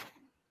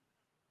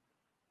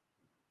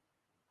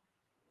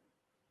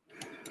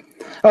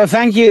 Oh,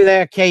 thank you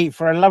there, Kate,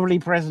 for a lovely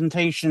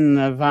presentation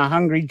of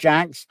Hungry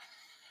Jack's.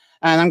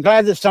 And I'm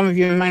glad that some of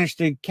you managed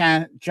to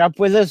catch up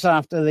with us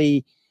after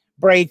the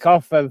break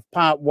off of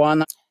part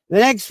one. The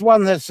next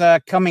one that's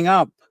coming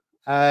up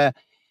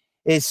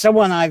is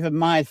someone I've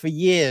admired for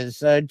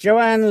years,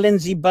 Joanne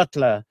Lindsay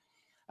Butler.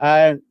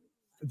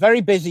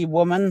 Very busy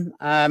woman.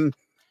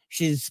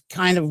 She's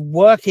kind of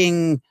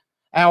working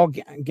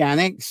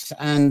organics,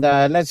 and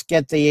let's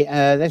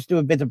do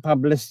a bit of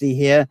publicity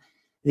here.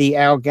 The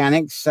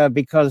organics,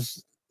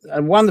 because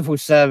wonderful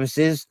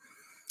services.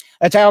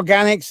 At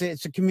Organics,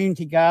 it's a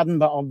community garden,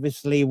 but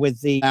obviously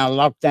with the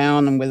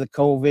lockdown and with the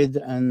COVID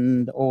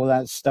and all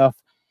that stuff,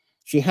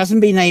 she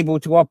hasn't been able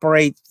to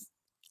operate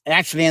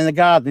actually in the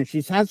garden.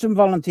 She's had some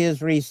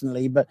volunteers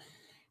recently, but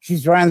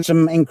she's run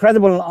some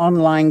incredible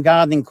online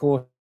gardening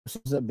courses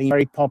that have been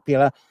very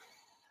popular.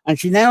 And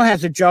she now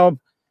has a job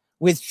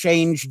with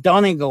Change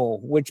Donegal,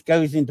 which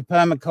goes into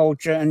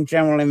permaculture and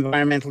general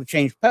environmental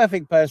change.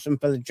 Perfect person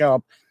for the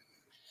job.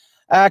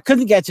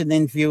 Couldn't get an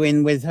interview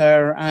in with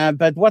her,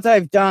 but what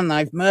I've done,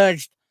 I've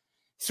merged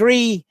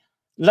 3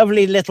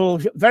 lovely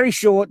little, very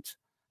short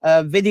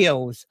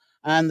videos.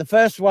 And the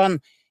first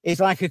one is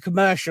like a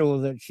commercial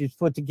that she's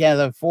put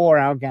together for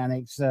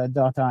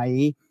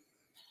organics.ie.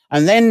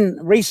 And then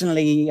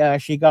recently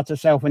she got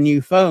herself a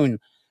new phone.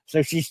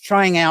 So she's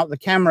trying out the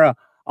camera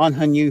on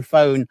her new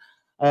phone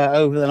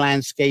over the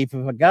landscape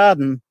of a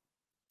garden.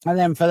 And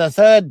then for the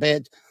third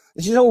bit,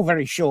 this is all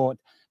very short,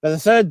 but the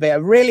third bit,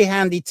 a really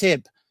handy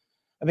tip,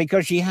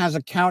 because she has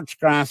a couch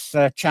grass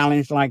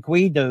challenge like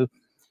we do.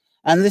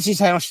 And this is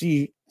how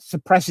she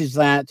suppresses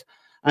that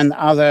and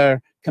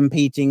other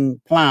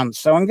competing plants.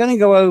 So I'm going to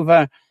go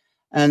over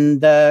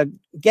and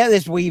get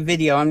this wee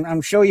video.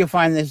 I'm sure you'll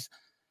find this,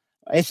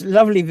 it's a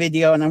lovely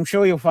video, and I'm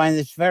sure you'll find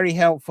this very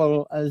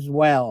helpful as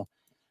well.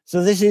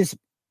 So this is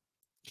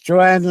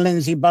Joanne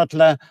Lindsay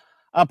Butler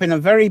up in a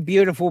very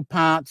beautiful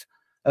part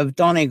of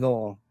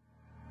Donegal.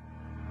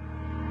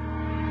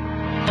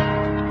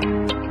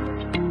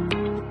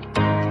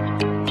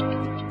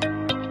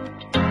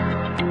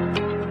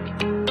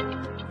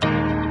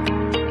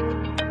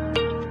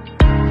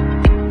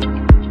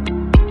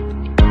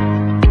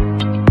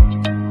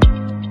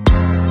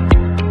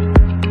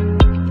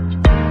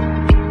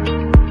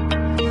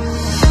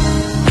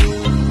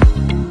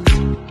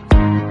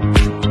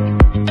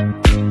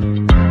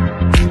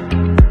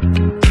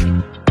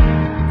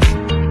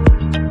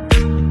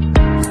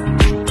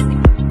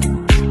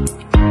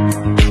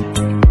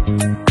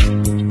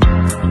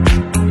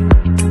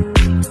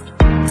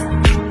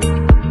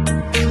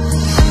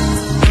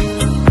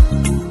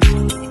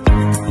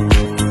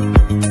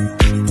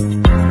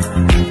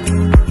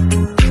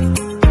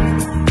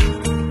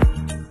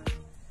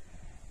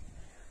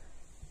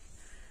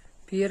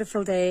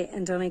 Beautiful day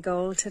in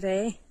Donegal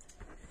today,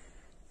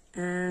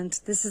 and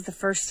this is the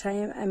first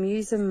time I'm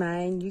using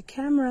my new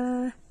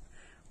camera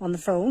on the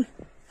phone.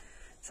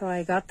 So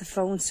I got the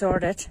phone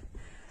sorted,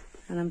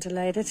 and I'm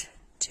delighted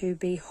to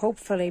be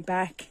hopefully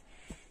back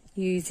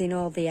using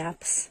all the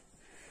apps.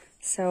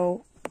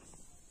 So,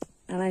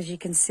 and as you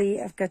can see,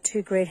 I've got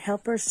two great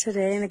helpers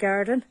today in the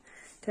garden.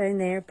 Down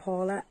there,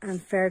 Paula and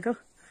Fergal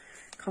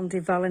come to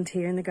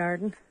volunteer in the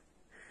garden.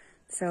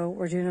 So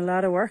we're doing a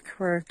lot of work.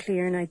 We're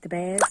clearing out the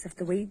beds of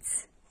the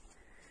weeds,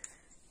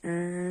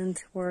 and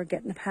we're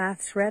getting the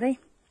paths ready.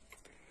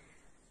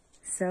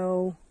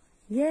 So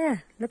yeah,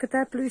 look at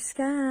that blue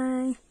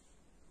sky.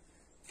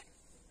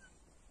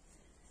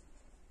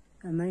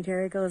 And Mount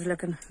Errigal is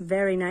looking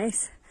very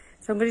nice.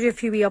 So I'm going to do a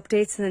few wee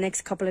updates in the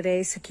next couple of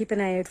days, so keep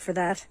an eye out for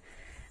that.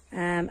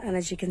 And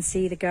as you can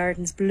see, the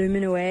garden's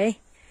blooming away.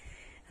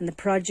 And the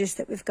produce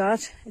that we've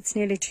got, it's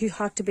nearly too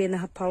hot to be in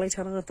the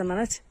polytunnel at the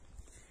minute.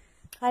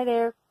 Hi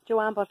there,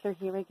 Joanne Butler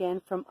here again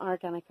from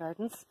Organic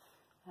Gardens.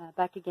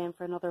 Back again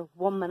for another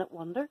 1 minute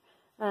wonder.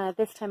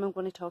 This time I'm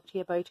going to talk to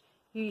you about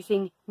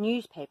using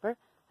newspaper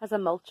as a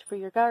mulch for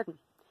your garden.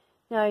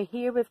 Now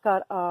here we've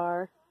got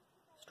our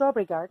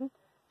strawberry bed,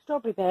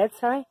 in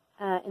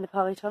the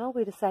polytunnel.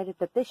 We decided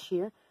that this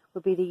year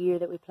would be the year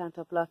that we plant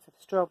up lots of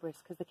strawberries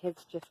because the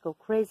kids just go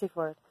crazy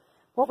for it.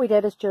 What we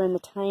did is during the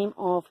time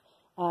of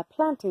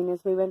planting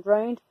is we went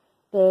round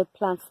the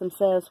plants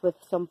themselves with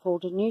some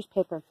folded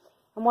newspaper.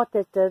 And what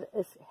this did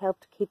is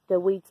helped keep the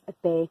weeds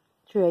at bay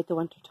throughout the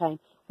winter time.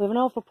 We have an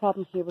awful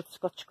problem here with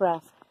Scotch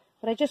grass,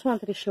 but I just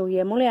wanted to show you.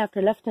 I'm only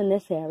after lifting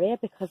this area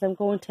because I'm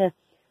going to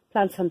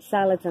plant some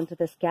salads into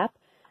this gap.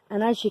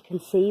 And as you can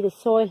see, the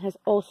soil has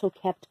also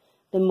kept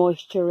the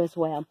moisture as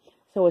well.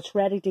 So it's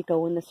ready to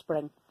go in the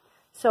spring.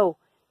 So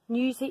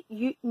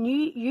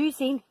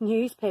using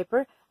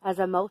newspaper as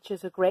a mulch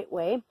is a great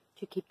way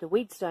to keep the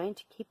weeds down,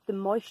 to keep the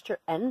moisture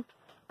in,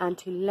 and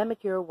to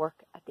limit your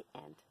work at the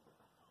end.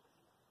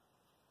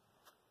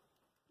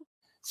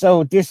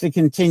 So just to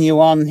continue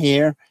on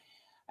here,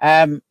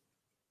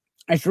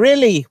 it's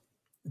really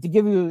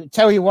to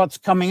tell you what's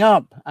coming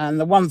up. And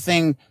the one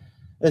thing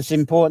that's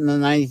important,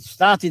 and I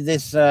started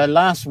this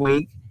last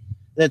week,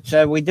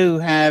 that we do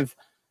have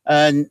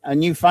a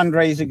new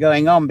fundraiser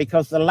going on,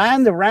 because the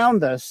land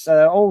around us,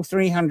 all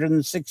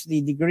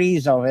 360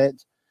 degrees of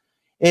it,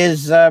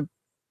 is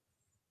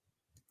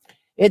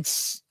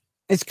it's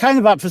kind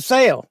of up for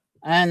sale.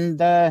 And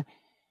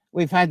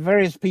we've had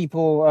various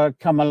people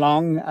come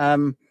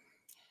along.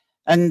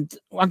 And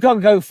I've got a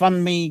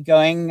GoFundMe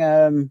going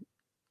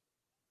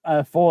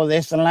for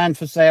this, the land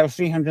for sale,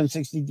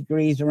 360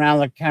 degrees around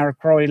the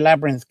Carricroy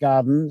Labyrinth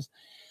Gardens.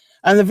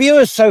 And the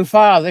viewers so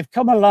far, they've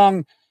come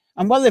along,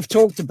 and what they've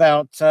talked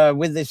about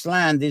with this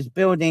land is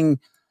building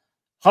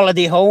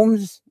holiday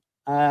homes.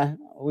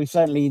 We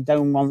certainly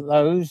don't want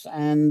those.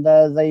 And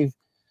they've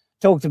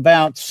talked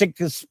about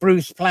Sitka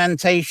spruce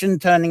plantation,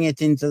 turning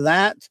it into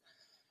that.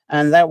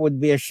 And that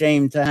would be a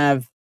shame to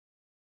have.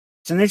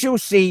 And as you'll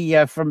see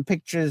from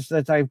pictures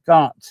that I've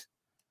got,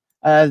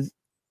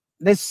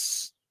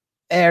 this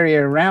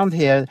area around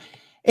here,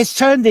 it's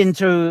turned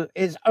into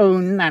its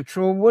own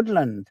natural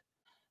woodland.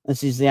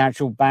 This is the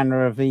actual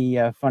banner of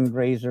the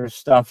fundraiser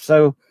stuff.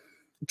 So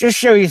just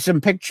show you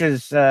some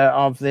pictures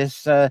of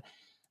this.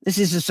 This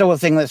is the sort of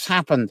thing that's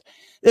happened.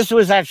 This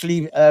was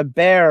actually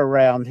bare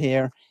around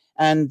here.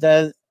 And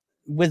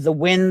with the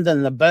wind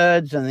and the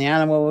birds and the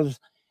animals,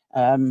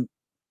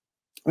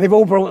 they've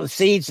all brought the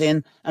seeds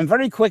in, and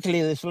very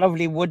quickly this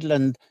lovely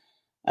woodland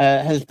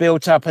has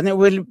built up. And it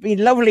would be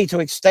lovely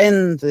to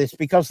extend this,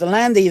 because the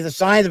land either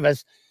side of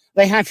us,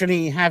 they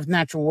actually have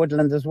natural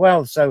woodland as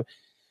well. So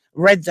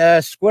red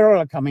squirrel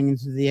are coming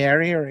into the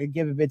area. It'd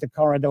give a bit of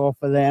corridor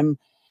for them.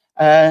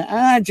 And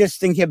I just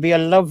think it'd be a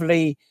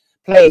lovely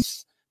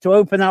place to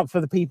open up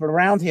for the people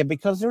around here,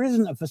 because there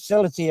isn't a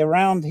facility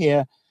around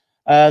here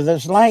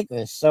that's like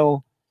this.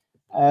 So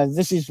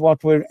this is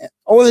what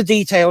all the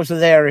details are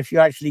there. If you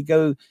actually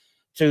go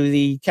to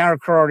the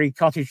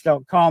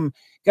carricrorycottage.com,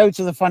 go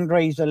to the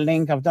fundraiser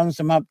link. I've done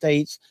some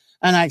updates,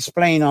 and I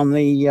explain on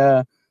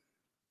the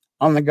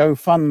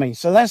GoFundMe.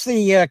 So that's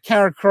the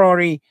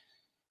Carricrory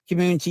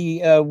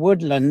Community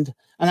Woodland.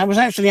 And I was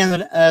actually in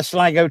the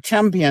Sligo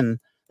Champion.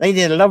 They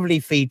did a lovely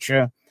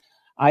feature.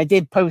 I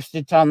did post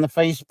it on the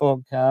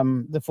Facebook,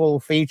 the full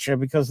feature,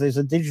 because there's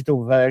a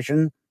digital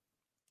version.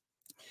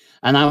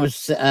 And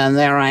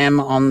there I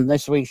am on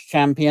this week's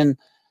Champion.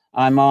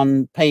 I'm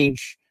on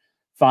page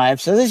 5.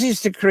 So this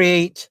is to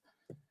create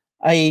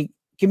a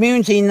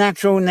community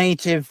natural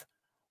native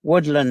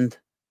woodland.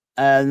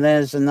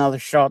 There's another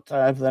shot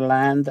of the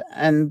land.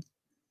 And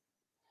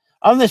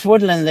on this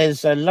woodland,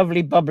 there's a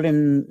lovely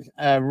bubbling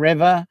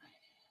river.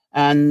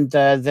 And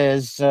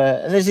there's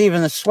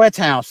even a sweat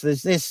house.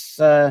 There's this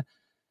kind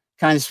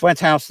of sweat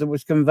house that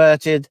was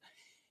converted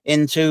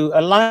into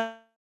a line.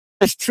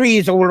 There's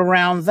trees all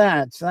around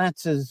that. So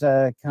that has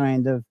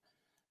kind of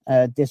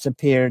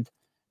disappeared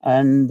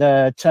and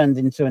turned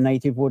into a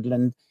native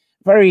woodland.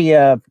 Very,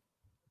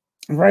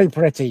 very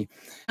pretty.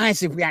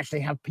 Nice if we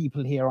actually have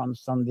people here on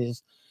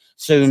Sundays.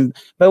 soon,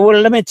 but we'll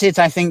limit it,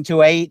 I think,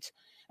 to 8.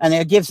 And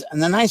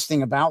the nice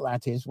thing about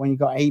that is when you've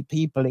got 8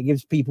 people, it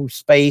gives people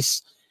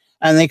space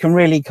and they can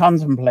really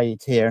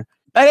contemplate here.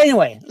 But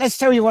anyway, let's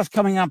tell you what's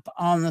coming up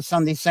on the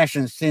Sunday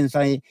sessions, since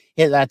I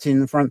hit that in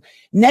the front.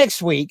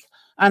 Next week,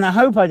 and I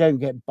hope I don't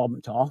get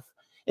bumped off,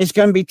 it's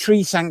going to be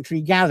Tree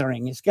Sanctuary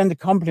Gathering. It's going to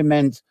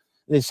complement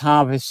this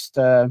harvest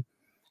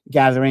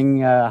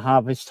gathering,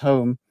 harvest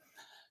home.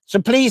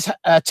 So please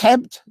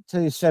attempt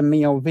to send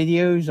me your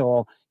videos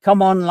or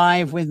come on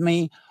live with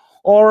me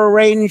or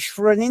arrange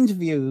for an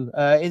interview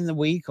in the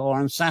week or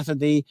on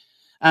Saturday.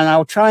 And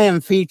I'll try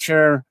and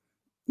feature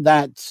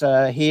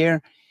that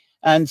here.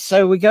 And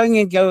so we're going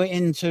to go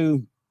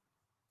into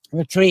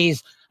the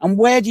trees. And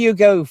where do you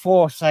go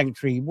for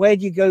sanctuary? Where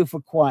do you go for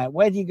quiet?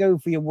 Where do you go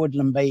for your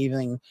woodland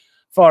bathing,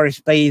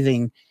 forest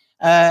bathing?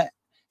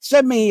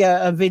 Send me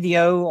a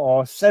video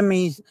or send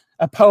me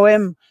a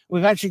poem.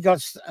 We've actually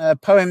got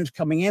poems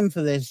coming in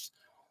for this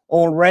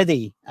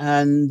already.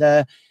 And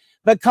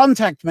but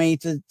contact me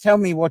to tell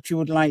me what you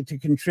would like to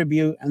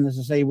contribute. And as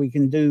I say, we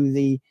can do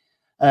the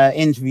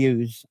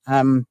interviews.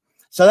 So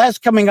that's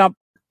coming up.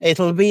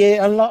 It'll be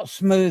a lot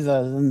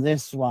smoother than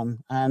this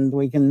one, and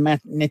we can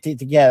knit it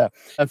together.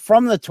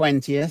 From the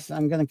 20th,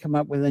 I'm going to come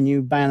up with a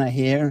new banner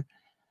here.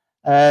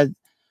 Going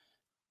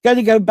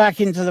to go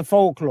back into the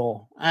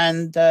folklore,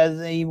 and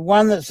the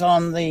one that's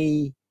on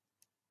the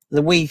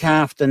week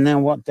after, now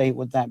what date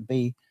would that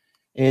be,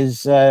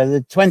 is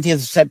the 20th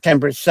of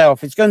September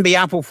itself. It's going to be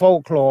apple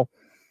folklore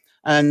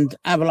and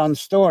Avalon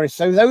stories.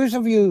 So those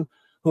of you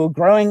who are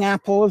growing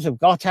apples, have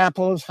got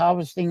apples,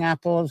 harvesting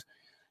apples,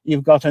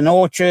 you've got an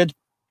orchard,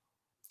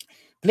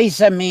 please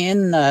send me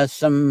in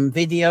some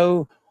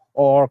video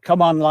or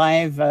come on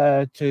live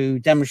to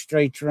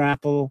demonstrate your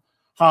apple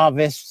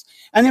harvests.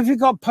 And if you've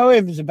got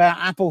poems about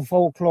apple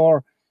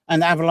folklore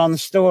and Avalon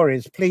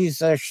stories,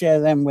 please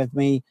share them with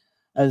me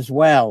as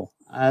well.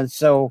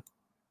 So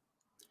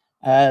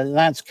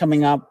that's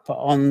coming up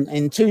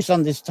in 2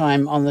 Sundays'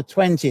 time on the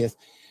 20th.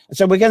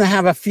 So we're going to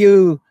have a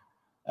few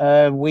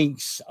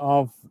weeks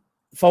of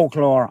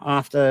folklore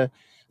after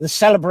the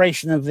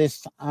celebration of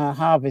this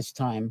harvest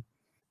time.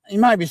 You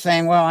might be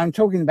saying, well, I'm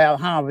talking about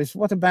harvest.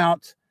 What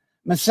about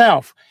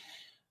myself?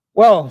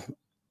 Well,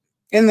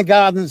 in the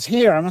gardens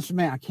here, I must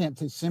admit, I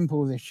kept it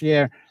simple this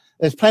year.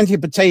 There's plenty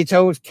of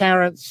potatoes,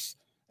 carrots,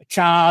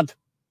 chard,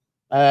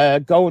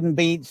 golden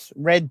beets,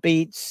 red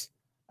beets,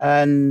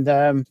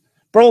 and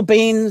broad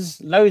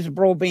beans. Loads of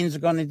broad beans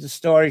have gone into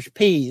storage,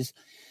 peas.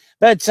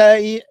 But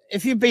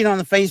if you've been on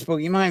the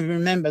Facebook, you might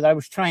remember that I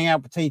was trying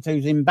out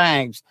potatoes in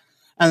bags,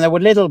 and there were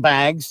little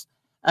bags.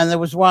 And there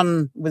was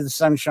one with the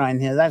sunshine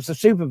here. That's a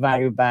super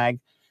value bag.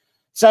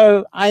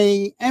 So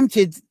I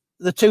emptied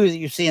the 2 that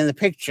you see in the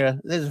picture.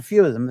 There's a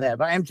few of them there,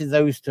 but I emptied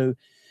those 2.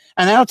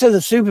 And out of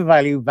the super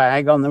value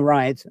bag on the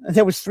right,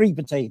 there was 3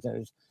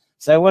 potatoes.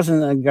 So it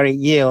wasn't a great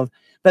yield.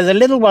 But the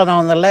little one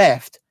on the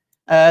left,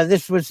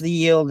 this was the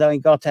yield I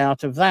got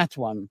out of that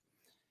one.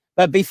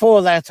 But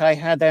before that, I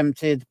had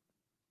emptied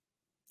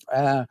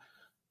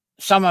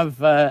some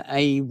of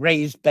a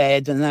raised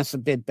bed, and that's a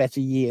bit better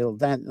yield.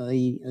 That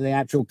the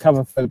actual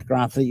cover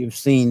photograph that you've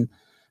seen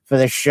for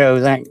this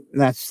show,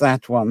 that's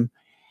that one.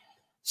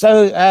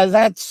 So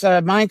that's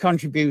my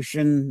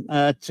contribution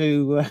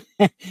to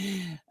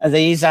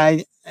these.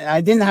 I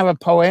didn't have a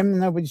poem.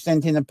 Nobody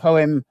sent in a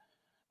poem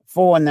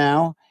for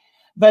now,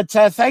 but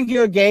thank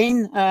you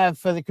again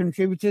for the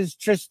contributors: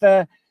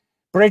 Trista,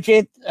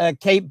 Bridget,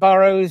 Kate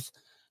Burrows.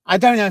 I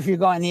don't know if you've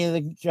got any of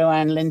the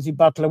Joanne Lindsay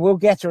Butler. We'll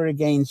get her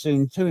again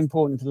soon. Too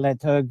important to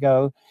let her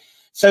go.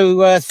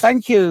 So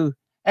thank you,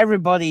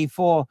 everybody,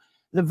 for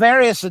the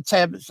various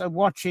attempts at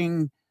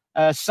watching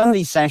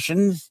Sunday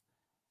sessions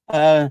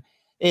in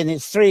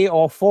its 3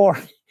 or 4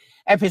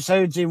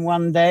 episodes in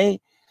one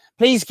day.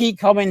 Please keep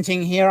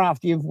commenting here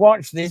after you've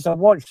watched this or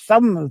watched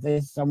some of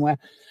this somewhere.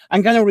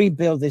 I'm going to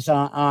rebuild this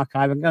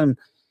archive. I'm going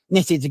to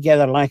knit it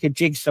together like a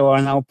jigsaw,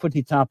 and I'll put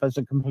it up as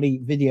a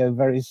complete video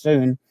very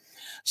soon.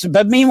 So,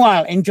 but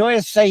meanwhile, enjoy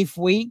a safe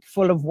week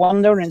full of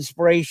wonder,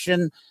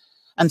 inspiration,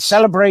 and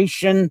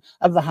celebration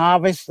of the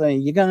harvest.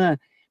 You're going to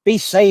be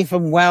safe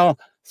and well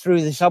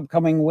through this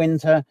upcoming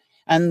winter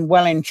and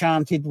well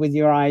enchanted with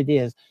your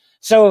ideas.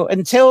 So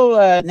until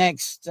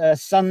next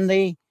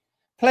Sunday,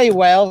 play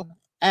well,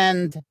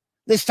 and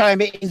this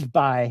time it is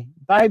bye.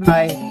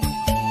 Bye-bye.